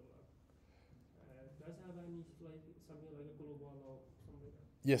of the block, does it have any something like a global or something like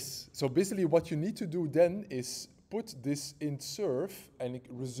that? Yes. So basically what you need to do then is put this in surf and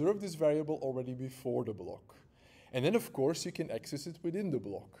reserve this variable already before the block. And then, of course, you can access it within the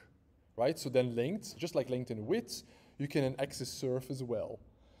block, right? So then length, just like length and width, you can then access surf as well.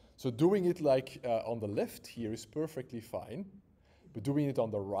 So doing it like on the left here is perfectly fine, but doing it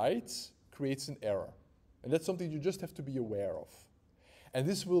on the right creates an error. And that's something you just have to be aware of. And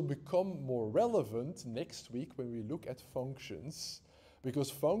this will become more relevant next week when we look at functions,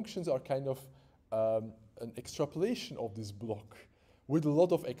 because functions are kind of an extrapolation of this block, with a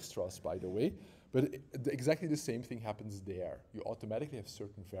lot of extras, by the way. But exactly the same thing happens there. You automatically have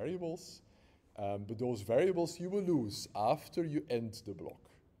certain variables, But those variables you will lose after you end the block.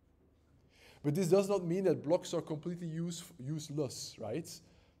 But this does not mean that blocks are completely useless, right?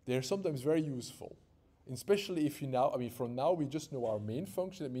 They're sometimes very useful. Especially if you now, from now we just know our main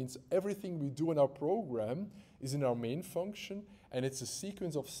function. It means everything we do in our program is in our main function, and it's a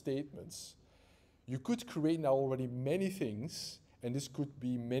sequence of statements. You could create now already many things, and this could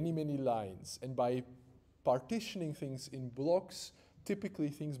be many, many lines. And by partitioning things in blocks, typically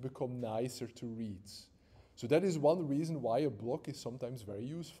things become nicer to read. So that is one reason why a block is sometimes very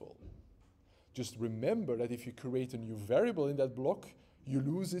useful. Just remember that if you create a new variable in that block, you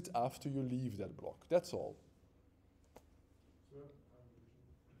lose it after you leave that block. That's all. So,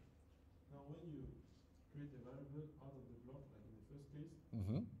 now when you create a variable out of the block, like in the first case,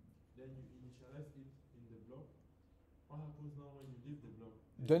 then you initialize it in the block. What happens now when you leave the block?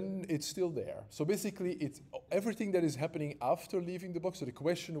 Then it's still there. So basically, it's everything that is happening after leaving the block. So the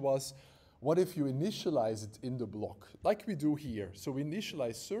question was, what if you initialize it in the block, like we do here? So we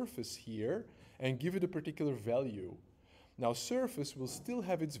initialize surface here and give it a particular value. Now surface will still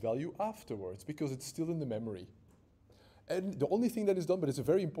have its value afterwards because it's still in the memory. And the only thing that is done, but it's a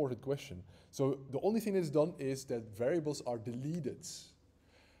very important question. So the only thing that is done is that variables are deleted.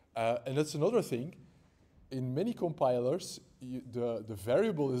 And that's another thing. In many compilers, the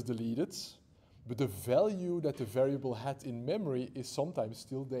variable is deleted, but the value that the variable had in memory is sometimes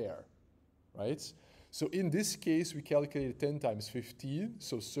still there, right? So in this case, we calculated 10 times 15.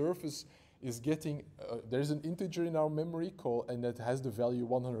 So surface is getting, there's an integer in our memory and that has the value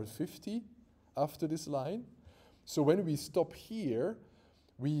 150 after this line. So when we stop here,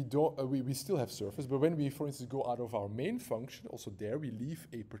 we still have surface, but when we, for instance, go out of our main function, also there we leave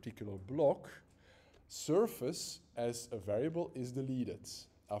a particular block, surface as a variable is deleted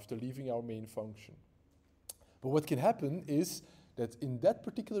after leaving our main function. But what can happen is that in that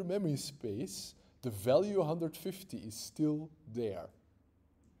particular memory space, the value 150 is still there,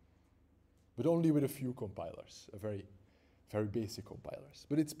 but only with a few compilers, a very, very basic compilers.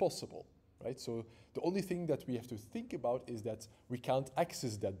 But it's possible, right? So the only thing that we have to think about is that we can't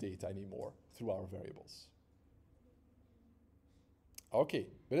access that data anymore through our variables. Okay,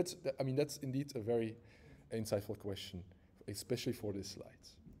 but that's indeed a very insightful question, especially for this slide.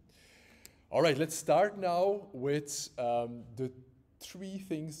 All right, let's start now with the 3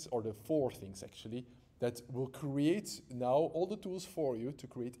 things, or the 4 things actually, that will create now all the tools for you to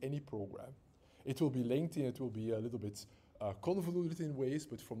create any program. It will be lengthy, and it will be a little bit convoluted in ways,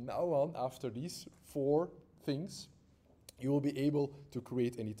 but from now on, after these 4 things, you will be able to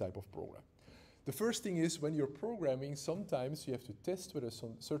create any type of program. The first thing is, when you're programming, sometimes you have to test whether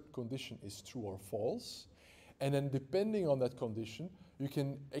some certain condition is true or false, and then depending on that condition, you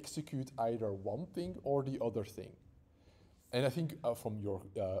can execute either one thing or the other thing. And I think from your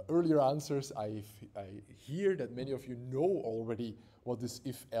earlier answers, I hear that many of you know already what this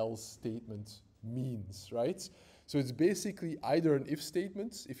if-else statement means, right? So it's basically either an if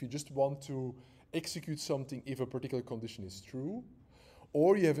statement, if you just want to execute something if a particular condition is true,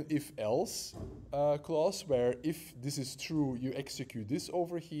 or you have an if-else clause where if this is true, you execute this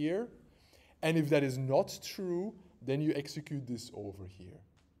over here, and if that is not true, then you execute this over here,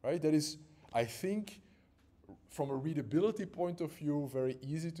 right? That is, I think, from a readability point of view, very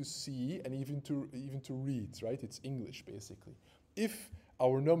easy to see and even to read, right? It's English, basically. If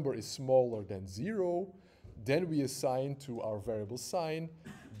our number is smaller than 0, then we assign to our variable sign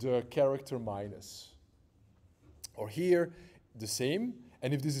the character minus. Or here, the same.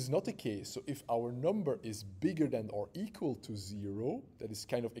 And if this is not the case, so if our number is bigger than or equal to 0, that is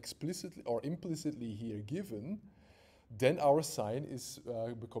kind of explicitly or implicitly here given, then our sign is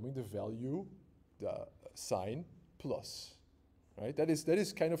becoming the value, the sign plus, right? That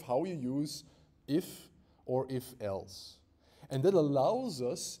is kind of how you use if or if else. And that allows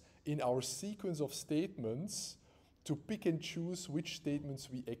us in our sequence of statements to pick and choose which statements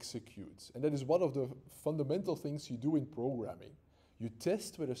we execute. And that is one of the fundamental things you do in programming. You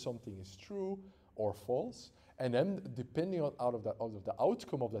test whether something is true or false, and then depending on out of the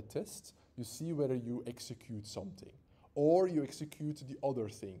outcome of that test, you see whether you execute something, or you execute the other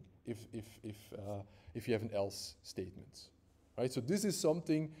thing if you have an else statement, right? So this is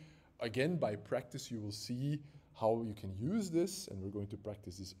something, again, by practice you will see how you can use this, and we're going to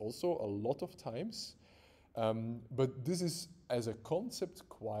practice this also a lot of times. But this is, as a concept,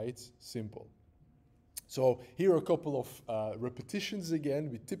 quite simple. So here are a couple of repetitions again.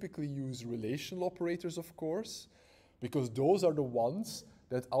 We typically use relational operators, of course, because those are the ones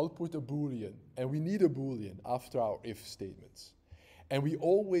that output a Boolean. And we need a Boolean after our if statements. And we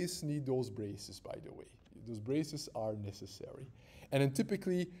always need those braces, by the way. Those braces are necessary. And then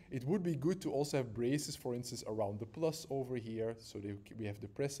typically, it would be good to also have braces, for instance, around the plus over here, so we have the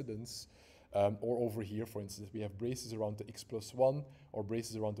precedence. Or over here, for instance, we have braces around the x plus 1 or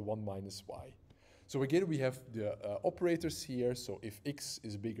braces around the 1 minus y. So again, we have the operators here. So if x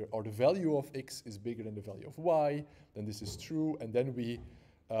is bigger, or the value of x is bigger than the value of y, then this is true. And then we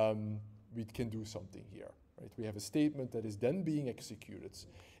can do something here. Right? We have a statement that is then being executed.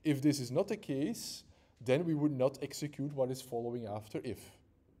 If this is not the case, then we would not execute what is following after if.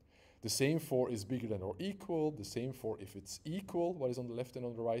 The same for is bigger than or equal. The same for if it's equal, what is on the left and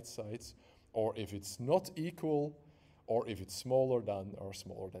on the right sides, or if it's not equal, or if it's smaller than or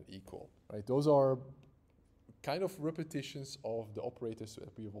smaller than equal. Right? Those are kind of repetitions of the operators that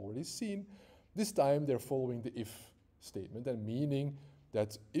we have already seen. This time they're following the if statement, and meaning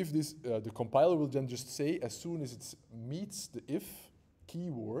that if this, the compiler will then just say as soon as it meets the if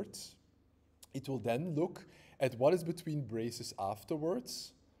keyword, it will then look at what is between braces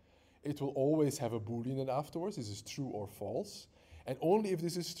afterwards. It will always have a Boolean afterwards. This is true or false. And only if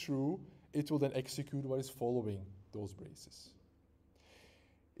this is true, it will then execute what is following those braces.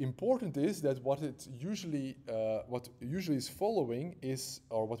 Important is that what usually is following is,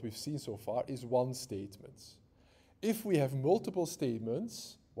 or what we've seen so far, is one statement. If we have multiple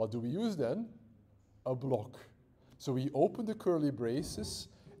statements, what do we use then? A block. So we open the curly braces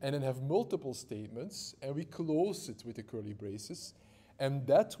and then have multiple statements, and we close it with the curly braces. And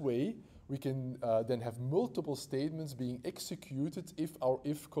that way, we can then have multiple statements being executed if our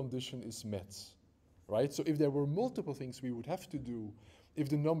if condition is met, right? So if there were multiple things we would have to do, if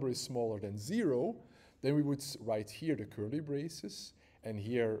the number is smaller than 0, then we would write here the curly braces, and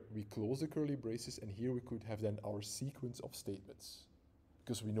here we close the curly braces, and here we could have then our sequence of statements.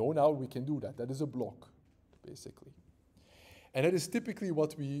 Because we know now we can do that. That is a block, basically. And that is typically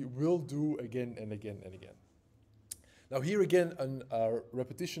what we will do again and again and again. Now here again, a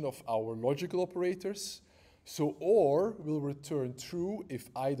repetition of our logical operators. So OR will return true if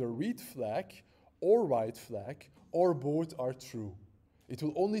either read flag or write flag or both are true. It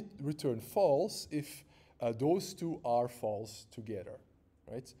will only return false if those two are false together,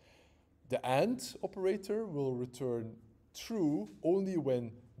 right? The AND operator will return true only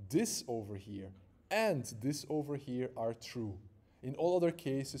when this over here and this over here are true. In all other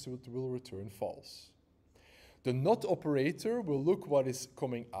cases, it will return false. The NOT operator will look what is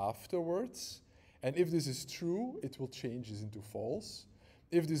coming afterwards, and if this is true, it will change this into false.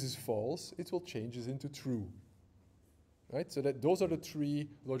 If this is false, it will change this into true. Right? So those are the three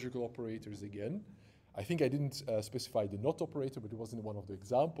logical operators again. I think I didn't specify the NOT operator, but it was in one of the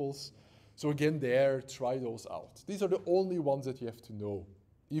examples. So again, there, try those out. These are the only ones that you have to know,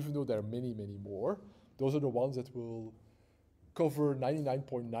 even though there are many, many more. Those are the ones that will cover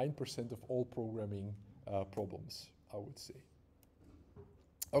 99.9% of all programming problems, I would say.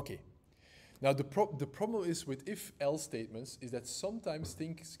 Okay. Now, the problem is with if-else statements is that sometimes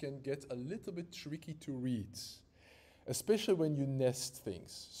things can get a little bit tricky to read, especially when you nest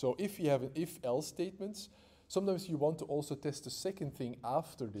things. So if you have an if-else statement, sometimes you want to also test a second thing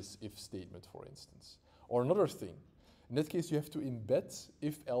after this if statement, for instance, or another thing. In that case, you have to embed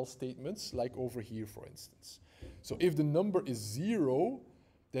if-else statements, like over here, for instance. So if the number is 0,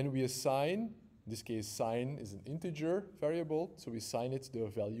 then we assign, in this case, sign is an integer variable, so we assign it the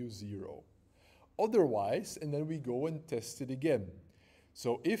value 0. Otherwise, and then we go and test it again.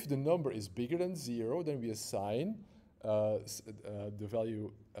 So if the number is bigger than 0, then we assign the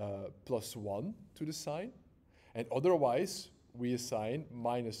value +1 to the sign. And otherwise, we assign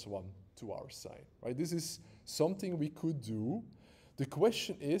 -1 to our sign. Right? This is something we could do. The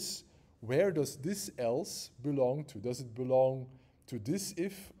question is, where does this else belong to? Does it belong to this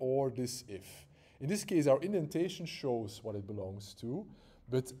if or this if? In this case, our indentation shows what it belongs to.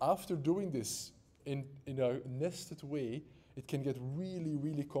 But after doing this in a nested way, it can get really,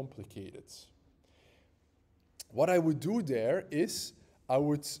 really complicated. What I would do there is I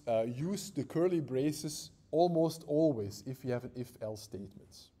would use the curly braces almost always if you have an if-else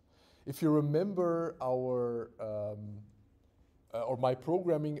statement. If you remember our or my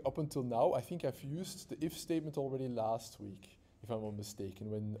programming up until now, I think I've used the if statement already last week, if I'm not mistaken,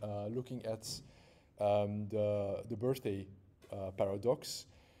 when looking at the birthday paradox.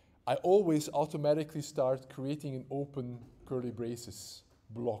 I always automatically start creating an open curly braces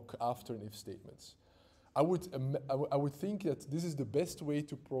block after an if statement. I would think that this is the best way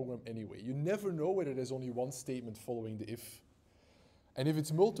to program anyway. You never know whether there's only one statement following the if. And if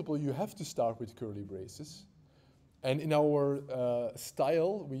it's multiple, you have to start with curly braces. And in our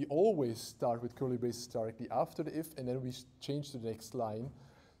style, we always start with curly braces directly after the if, and then we change to the next line.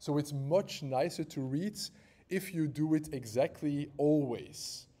 So it's much nicer to read if you do it exactly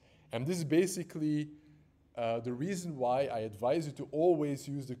always. And this is basically the reason why I advise you to always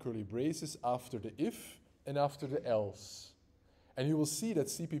use the curly braces after the if and after the else. And you will see that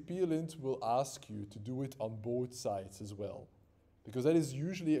CPP-lint will ask you to do it on both sides as well, because that is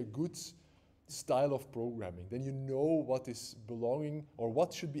usually a good style of programming. Then you know what is belonging or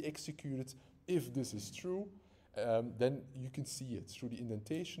what should be executed if this is true. Then you can see it through the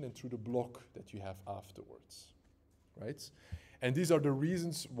indentation and through the block that you have afterwards, right? And these are the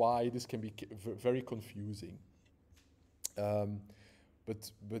reasons why this can be very confusing.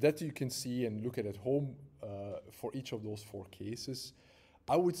 But that you can see and look at home for each of those 4 cases.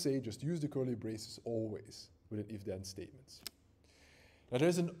 I would say just use the curly braces always with an if-then statement. Now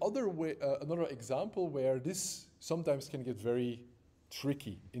there's another example where this sometimes can get very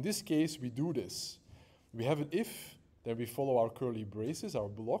tricky. In this case, we do this. We have an if, then we follow our curly braces, our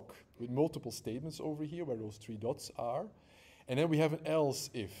block, with multiple statements over here where those 3 dots are. And then we have an else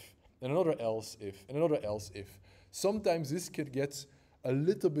if, and another else if, and another else if. Sometimes this could get a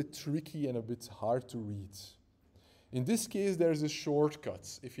little bit tricky and a bit hard to read. In this case, there's a shortcut.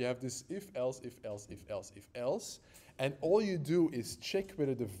 If you have this if, else, if, else, if, else, if, else, and all you do is check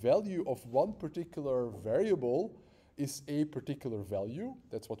whether the value of one particular variable is a particular value.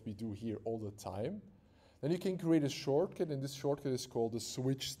 That's what we do here all the time. Then you can create a shortcut, and this shortcut is called the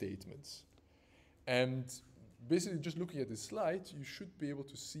switch statement. And basically, just looking at this slide, you should be able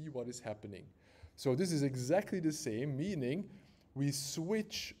to see what is happening. So this is exactly the same, meaning we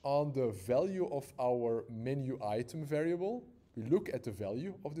switch on the value of our menu item variable. We look at the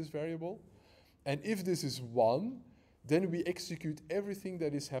value of this variable. And if this is 1, then we execute everything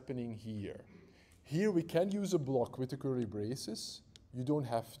that is happening here. Here we can use a block with the curly braces. You don't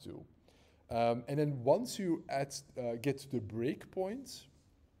have to. And then once you get to the breakpoint,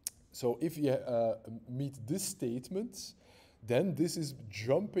 so if you meet this statement, then this is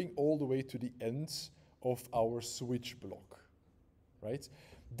jumping all the way to the end of our switch block, right?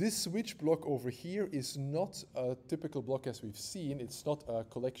 This switch block over here is not a typical block as we've seen. It's not a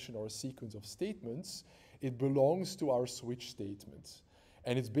collection or a sequence of statements. It belongs to our switch statement.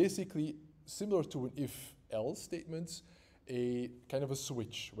 And it's basically similar to an if-else statement, a kind of a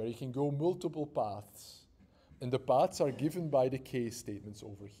switch where you can go multiple paths. And the paths are given by the case statements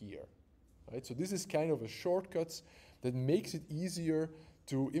over here, right? So this is kind of a shortcut that makes it easier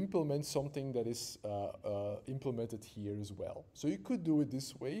to implement something that is implemented here as well. So you could do it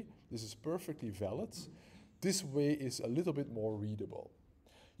this way. This is perfectly valid. This way is a little bit more readable.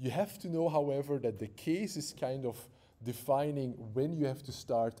 You have to know, however, that the case is kind of defining when you have to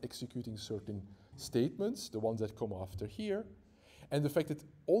start executing certain statements, the ones that come after here, and the fact that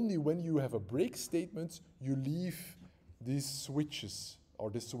only when you have a break statement, you leave these switches,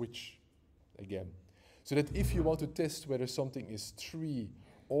 or the switch again. So that if you want to test whether something is 3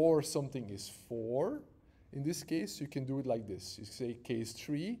 or something is 4, in this case, you can do it like this. You say case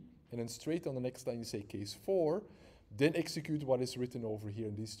 3, and then straight on the next line you say case 4, then execute what is written over here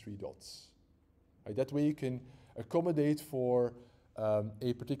in these 3 dots. Right? That way you can accommodate for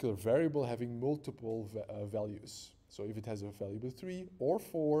a particular variable having multiple values. So if it has a value of 3 or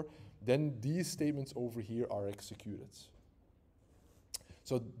 4, then these statements over here are executed.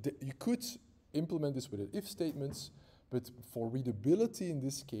 So you could implement this with an if statements, but for readability in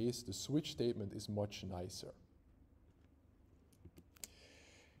this case, the switch statement is much nicer.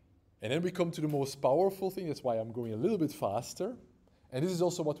 And then we come to the most powerful thing. That's why I'm going a little bit faster. And this is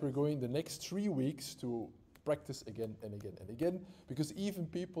also what we're going the next 3 weeks to practice again and again and again, because even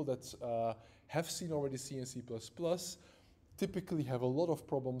people that have seen already C and C++ typically have a lot of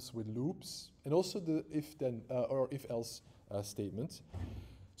problems with loops and also the if-then or if-else statement.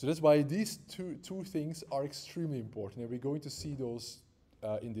 So that's why these two things are extremely important, and we're going to see those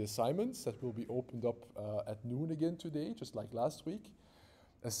in the assignments that will be opened up at noon again today, just like last week,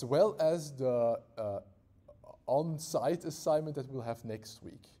 as well as the on-site assignment that we'll have next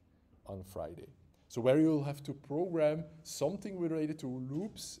week on Friday. So where you'll have to program something related to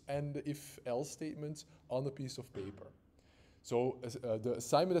loops and the if-else statements on a piece of paper. So the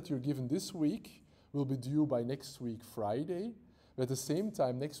assignment that you're given this week will be due by next week Friday. But at the same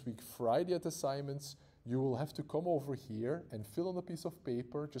time, next week Friday at assignments, you will have to come over here and fill on a piece of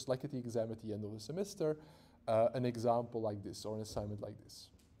paper, just like at the exam at the end of the semester, an example like this or an assignment like this.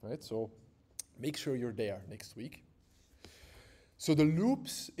 Right? So make sure you're there next week. So the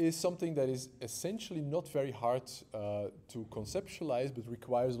loops is something that is essentially not very hard to conceptualize, but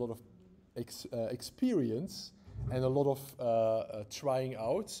requires a lot of experience and a lot of trying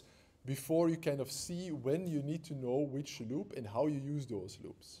out before you kind of see when you need to know which loop and how you use those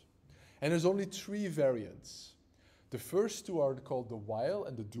loops. And there's only 3 variants. The first 2 are called the while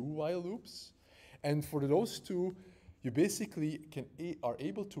and the do-while loops. And for those 2, you basically are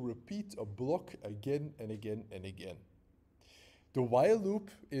able to repeat a block again and again and again. The while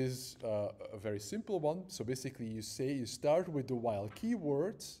loop is a very simple one. So basically you start with the while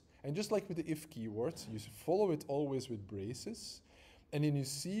keyword, and just like with the if keyword, you follow it always with braces, and then you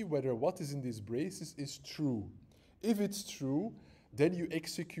see whether what is in these braces is true. If it's true, then you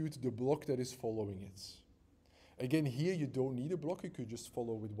execute the block that is following it. Again, here you don't need a block, you could just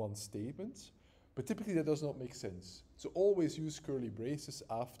follow with one statement, but typically that does not make sense. So always use curly braces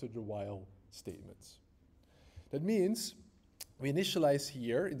after the while statement. That means we initialize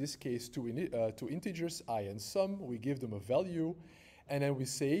here, in this case, two integers, I and sum. We give them a value, and then we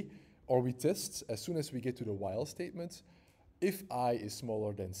say, or we test, as soon as we get to the while statement, if I is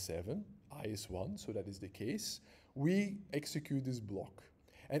smaller than 7, I is 1, so that is the case, we execute this block.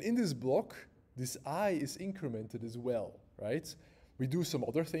 And in this block, this I is incremented as well, right? We do some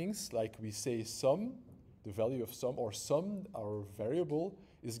other things, like we say sum, the value of sum, or sum, our variable,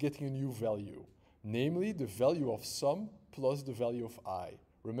 is getting a new value. Namely, the value of sum plus the value of I.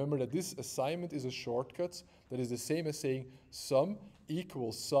 Remember that this assignment is a shortcut that is the same as saying sum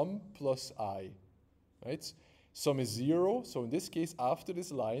equals sum plus I, right? Sum is 0, so in this case, after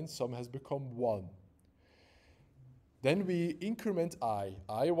this line, sum has become 1. Then we increment I.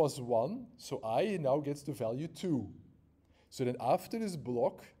 I was 1, so I now gets the value 2. So then after this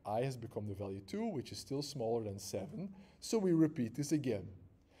block, I has become the value 2, which is still smaller than 7, so we repeat this again.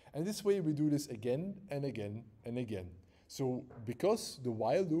 And this way we do this again and again and again. So because the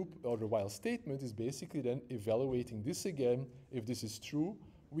while loop or the while statement is basically then evaluating this again, if this is true,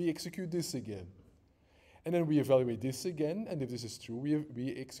 we execute this again. And then we evaluate this again, and if this is true,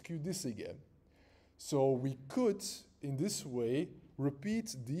 we execute this again. So we could, in this way,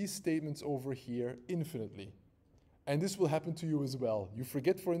 repeat these statements over here infinitely. And this will happen to you as well. You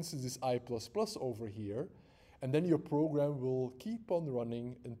forget, for instance, this I++ over here, and then your program will keep on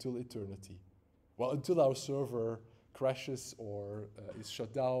running until eternity. Well, until our server crashes or is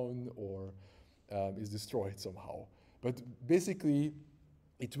shut down or is destroyed somehow. But basically,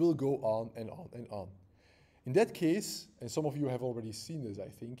 it will go on and on and on. In that case, and some of you have already seen this, I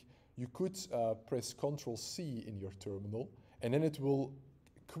think, you could press Ctrl+C in your terminal, and then it will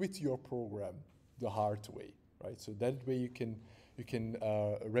quit your program the hard way, right? So that way you can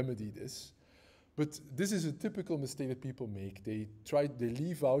remedy this. But this is a typical mistake that people make. They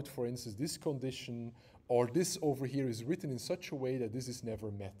leave out, for instance, this condition, or this over here is written in such a way that this is never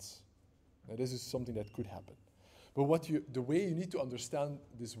met. Now, this is something that could happen. But the way you need to understand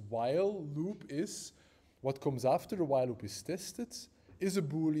this while loop is, what comes after the while loop is tested, is a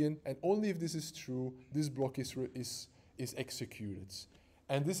Boolean, and only if this is true, this block is executed.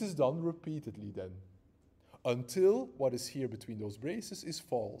 And this is done repeatedly then, until what is here between those braces is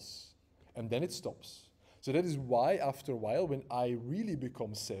false. And then it stops. So that is why after a while, when I really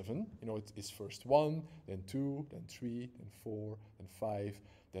become 7, it is first 1, then 2, then 3, then 4, then 5,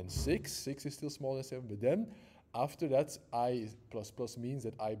 then 6. 6 is still smaller than 7, but then after that, I++ means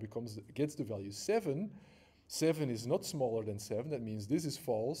that I gets the value 7. 7 is not smaller than 7, that means this is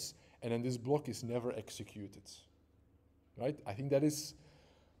false, and then this block is never executed. Right? I think that is,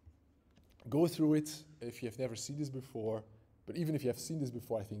 go through it if you have never seen this before, but even if you have seen this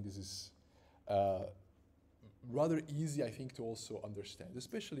before, I think this is rather easy, I think, to also understand,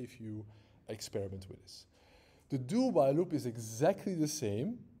 especially if you experiment with this. The do-while loop is exactly the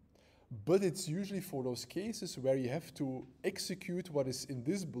same, but it's usually for those cases where you have to execute what is in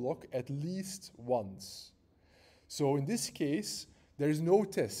this block at least once. So in this case, there is no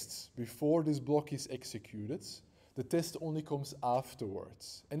test before this block is executed. The test only comes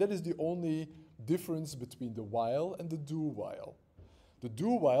afterwards. And that is the only difference between the while and the do-while. The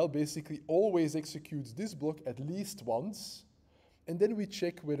do-while basically always executes this block at least once, and then we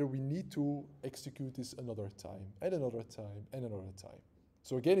check whether we need to execute this another time, and another time, and another time.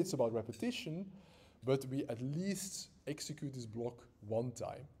 So again, it's about repetition, but we at least execute this block one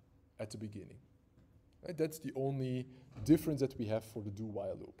time at the beginning. Right? That's the only difference that we have for the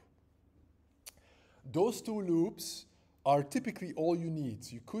do-while loop. Those two loops are typically all you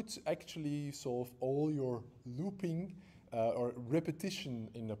need. You could actually solve all your looping or repetition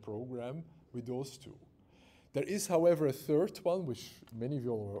in a program with those two. There is, however, a third one, which many of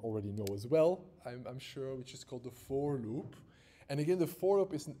you already know as well, I'm sure, which is called the for loop. And again, the for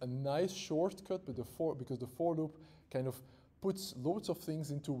loop is a nice shortcut, but because the for loop kind of puts loads of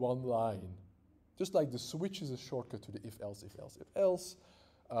things into one line. Just like the switch is a shortcut to the if else, if else, if else,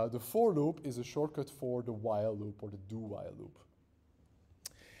 the for loop is a shortcut for the while loop or the do-while loop.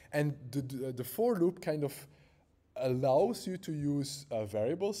 And the for loop kind of allows you to use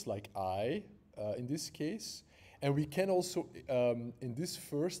variables like I in this case. And we can also, in this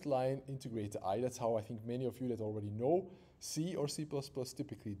first line, integrate the I. That's how I think many of you that already know C or C++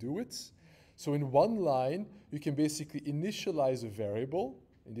 typically do it. So in one line, you can basically initialize a variable,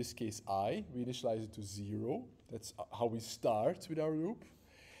 in this case I. We initialize it to 0. That's how we start with our loop.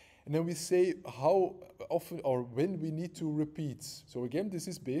 And then we say how often or when we need to repeat. So again, this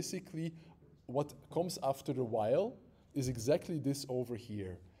is basically what comes after the while is exactly this over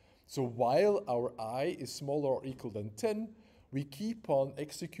here. So while our I is smaller or equal than 10, we keep on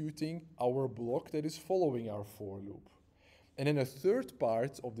executing our block that is following our for loop. And then a third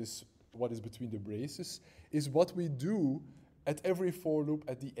part of this, what is between the braces, is what we do at every for loop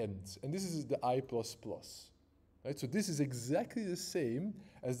at the end. And this is the I++. Right? So this is exactly the same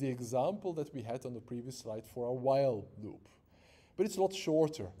as the example that we had on the previous slide for our while loop. But it's a lot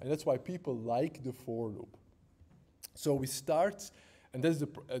shorter, and that's why people like the for loop. So we start, and there's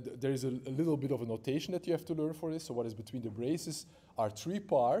there is a little bit of a notation that you have to learn for this. So what is between the braces are 3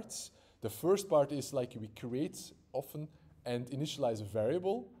 parts. The first part is like we create often and initialize a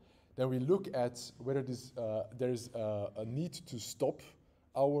variable. Then we look at whether this, there is a need to stop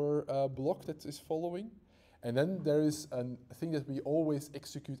our block that is following. And then there is a thing that we always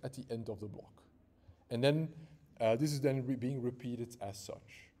execute at the end of the block. And then this is then being repeated as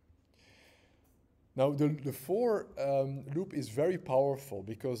such. Now the for loop is very powerful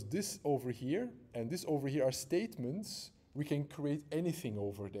because this over here and this over here are statements. We can create anything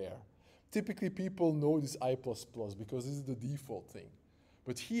over there. Typically people know this I++ because this is the default thing.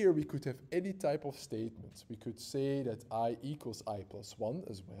 But here we could have any type of statement. We could say that I equals I+1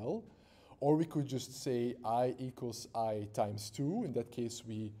 as well. Or we could just say I equals I times 2. In that case,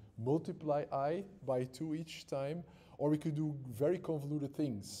 we multiply I by 2 each time. Or we could do very convoluted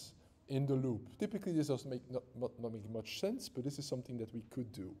things in the loop. Typically, this doesn't make not make much sense, but this is something that we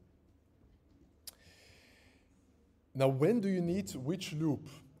could do. Now, when do you need which loop?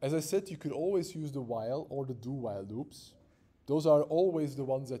 As I said, you could always use the while or the do-while loops. Those are always the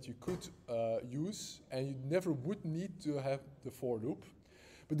ones that you could use, and you never would need to have the for loop.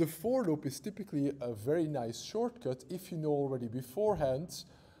 But the for loop is typically a very nice shortcut if you know already beforehand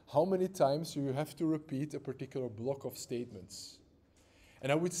how many times you have to repeat a particular block of statements.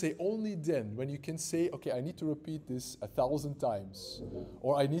 And I would say only then, when you can say, okay, I need to repeat this 1,000 times,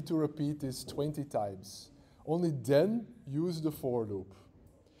 or I need to repeat this 20 times, only then use the for loop.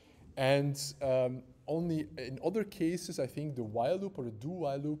 And only in other cases, I think the while loop or the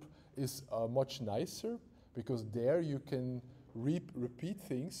do-while loop is much nicer, because there you can repeat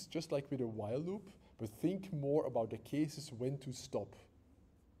things just like with a while loop, but think more about the cases when to stop.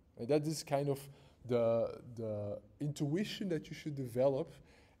 And that is kind of the intuition that you should develop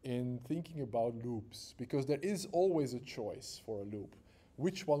in thinking about loops, because there is always a choice for a loop.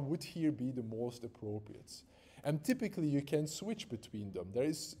 Which one would here be the most appropriate? And typically you can switch between them. There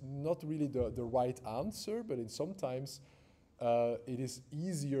is not really the right answer, but sometimes it is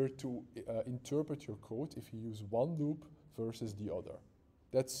easier to interpret your code if you use one loop versus the other.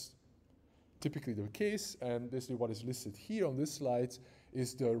 That's typically the case, and this is what is listed here on this slide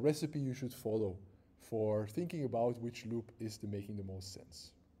is the recipe you should follow for thinking about which loop is making the most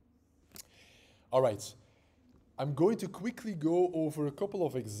sense. All right, I'm going to quickly go over a couple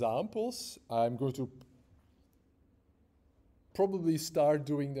of examples. I'm going to probably start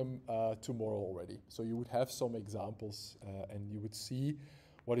doing them tomorrow already. So you would have some examples and you would see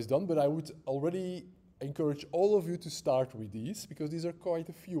what is done, but I would already encourage all of you to start with these because these are quite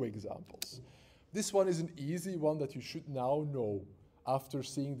a few examples. This one is an easy one that you should now know after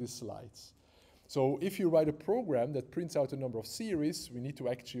seeing these slides. So if you write a program that prints out a number of series, we need to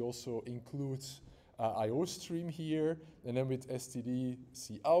actually also include IOStream here, and then with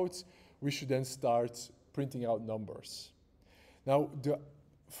std_cout, we should then start printing out numbers. Now, the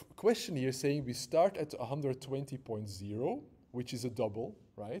question here is saying we start at 120.0, which is a double,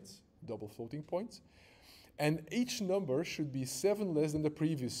 right? Double floating point. And each number should be 7 less than the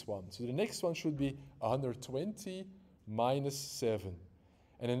previous one. So the next one should be 120 minus 7.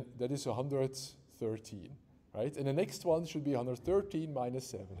 And then that is 113, right? And the next one should be 113 minus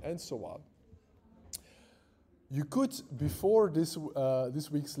 7, and so on. You could, before this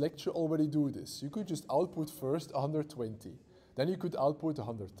week's lecture, already do this. You could just output first 120. Then you could output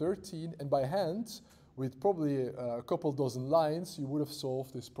 113, and by hand, with probably a couple dozen lines, you would have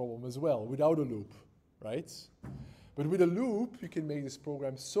solved this problem as well, without a loop, right? But with a loop, you can make this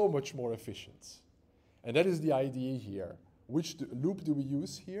program so much more efficient. And that is the idea here. Which loop do we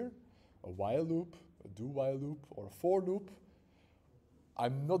use here? A while loop, a do-while loop, or a for loop?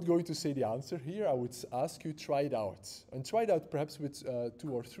 I'm not going to say the answer here. I would ask you try it out. And try it out perhaps with 2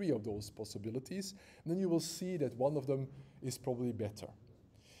 or 3 of those possibilities. And then you will see that one of them is probably better.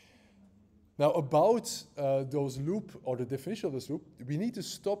 Now about those loop, or the definition of this loop, we need to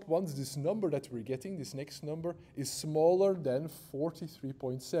stop once this number that we're getting, this next number, is smaller than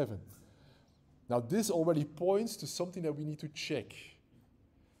 43.7. Now this already points to something that we need to check.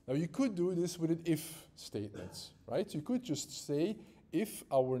 Now you could do this with an if statement, right? You could just say, if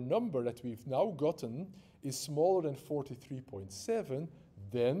our number that we've now gotten is smaller than 43.7,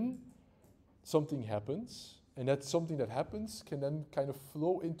 then something happens. And that something that happens can then kind of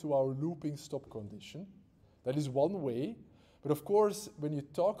flow into our looping stop condition. That is one way. But of course, when you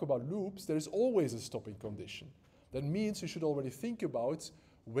talk about loops, there is always a stopping condition. That means you should already think about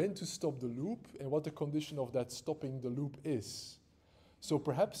when to stop the loop and what the condition of that stopping the loop is. So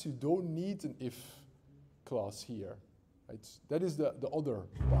perhaps you don't need an if clause here. Right? That is the other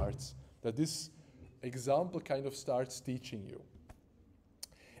part that this example kind of starts teaching you.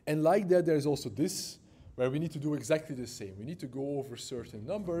 And like that, there's also this, where we need to do exactly the same. We need to go over certain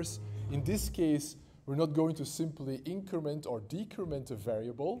numbers. In this case, we're not going to simply increment or decrement a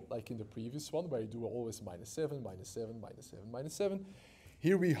variable, like in the previous one, where you do always -7, -7, -7, -7.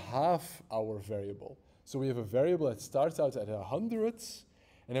 Here we have our variable. So we have a variable that starts out at 100,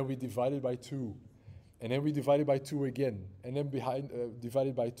 and then we divide it by 2. And then we divide it by 2 again, and then divide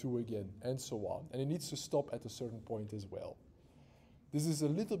it by 2 again, and so on. And it needs to stop at a certain point as well. This is a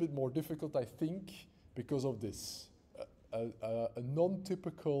little bit more difficult, I think, because of this. A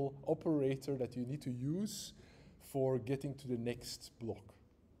non-typical operator that you need to use for getting to the next block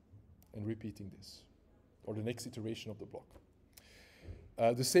and repeating this, or the next iteration of the block.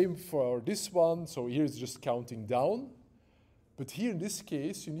 The same for this one, so here it's just counting down. But here in this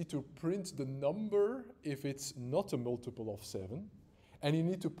case, you need to print the number if it's not a multiple of 7. And you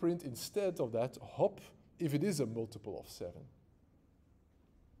need to print instead of that hop if it is a multiple of 7.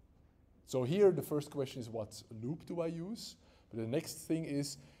 So here the first question is, what loop do I use? But the next thing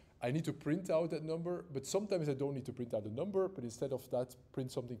is, I need to print out that number, but sometimes I don't need to print out the number, but instead of that,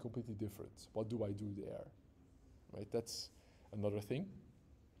 print something completely different. What do I do there? Right, that's another thing.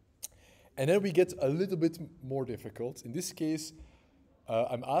 And then we get a little bit more difficult. In this case,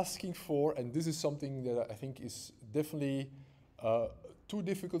 I'm asking for, and this is something that I think is definitely too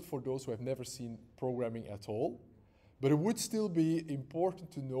difficult for those who have never seen programming at all. But it would still be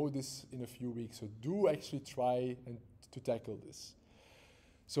important to know this in a few weeks. So do actually try and to tackle this.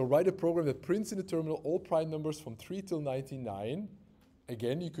 So write a program that prints in the terminal all prime numbers from 3 till 99.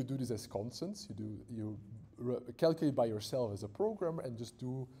 Again, you could do this as constants. You calculate by yourself as a programmer and just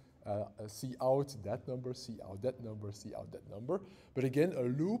do see out that number, see out that number, see out that number. But again, a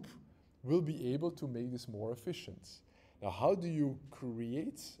loop will be able to make this more efficient. Now, how do you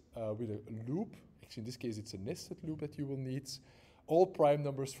create with a loop? Actually, in this case, it's a nested loop that you will need. All prime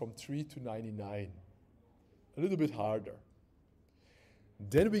numbers from 3 to 99. A little bit harder.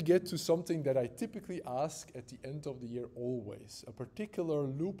 Then we get to something that I typically ask at the end of the year always, a particular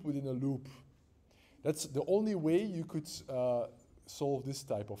loop within a loop. That's the only way you could solve this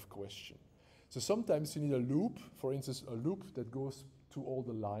type of question. So sometimes you need a loop, for instance, a loop that goes to all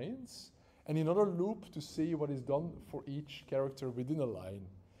the lines, and another loop to say what is done for each character within a line.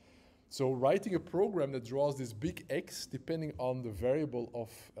 So writing a program that draws this big X, depending on the variable of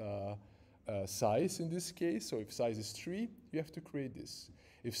size in this case. So if size is 3, you have to create this.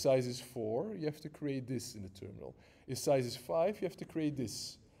 If size is 4, you have to create this in the terminal. If size is 5, you have to create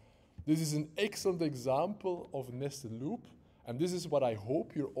this. This is an excellent example of nested loop, and this is what I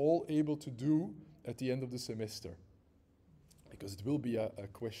hope you're all able to do at the end of the semester, because it will be a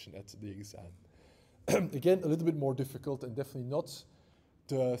question at the exam. Again, a little bit more difficult, and definitely not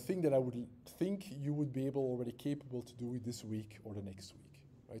the thing that I would think you would be already capable to do it this week or the next week.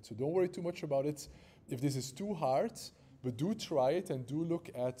 Right? So don't worry too much about it. If this is too hard, but do try it and do look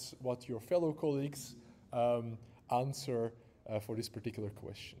at what your fellow colleagues answer for this particular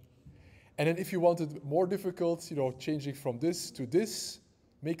question. And then if you want it more difficult, changing from this to this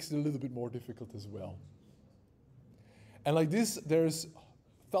makes it a little bit more difficult as well. And like this, there's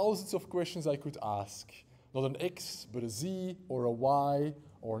thousands of questions I could ask. Not an X, but a Z, or a Y,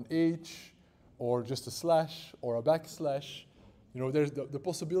 or an H, or just a slash, or a backslash. The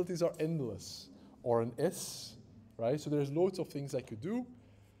possibilities are endless. Or an S, right? So there's loads of things I could do.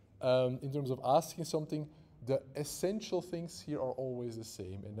 In terms of asking something, the essential things here are always the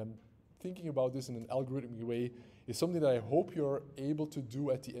same. And I'm thinking about this in an algorithmic way is something that I hope you're able to do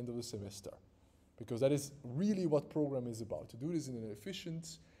at the end of the semester. Because that is really what program is about, to do this in an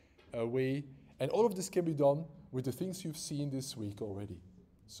efficient way. And all of this can be done with the things you've seen this week already.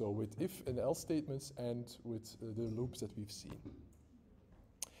 So with if and else statements and with the loops that we've seen.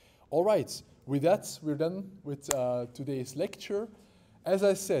 All right, with that, we're done with today's lecture. As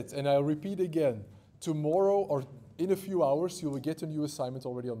I said, and I'll repeat again, tomorrow or in a few hours, you will get a new assignment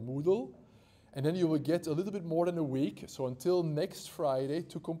already on Moodle. And then you will get a little bit more than a week, so until next Friday,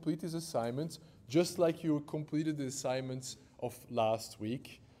 to complete this assignment, just like you completed the assignments of last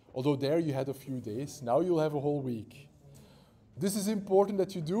week. Although there you had a few days, now you'll have a whole week. This is important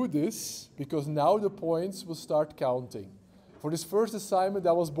that you do this, because now the points will start counting. For this first assignment,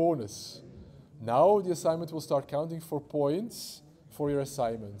 that was bonus. Now the assignment will start counting for points for your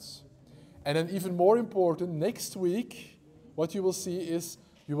assignments. And then even more important, next week, what you will see is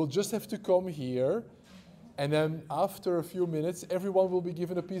you will just have to come here, and then after a few minutes, everyone will be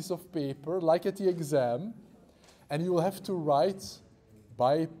given a piece of paper, like at the exam, and you will have to write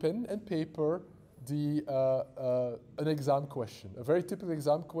by pen and paper an exam question, a very typical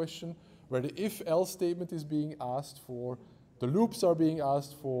exam question where the if-else statement is being asked for, the loops are being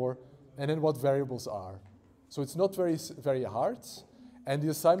asked for, and then what variables are. So it's not very hard. And the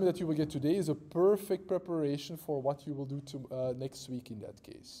assignment that you will get today is a perfect preparation for what you will do next week in that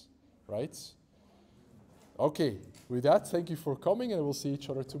case, right? Okay, with that, thank you for coming, and we'll see each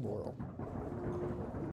other tomorrow.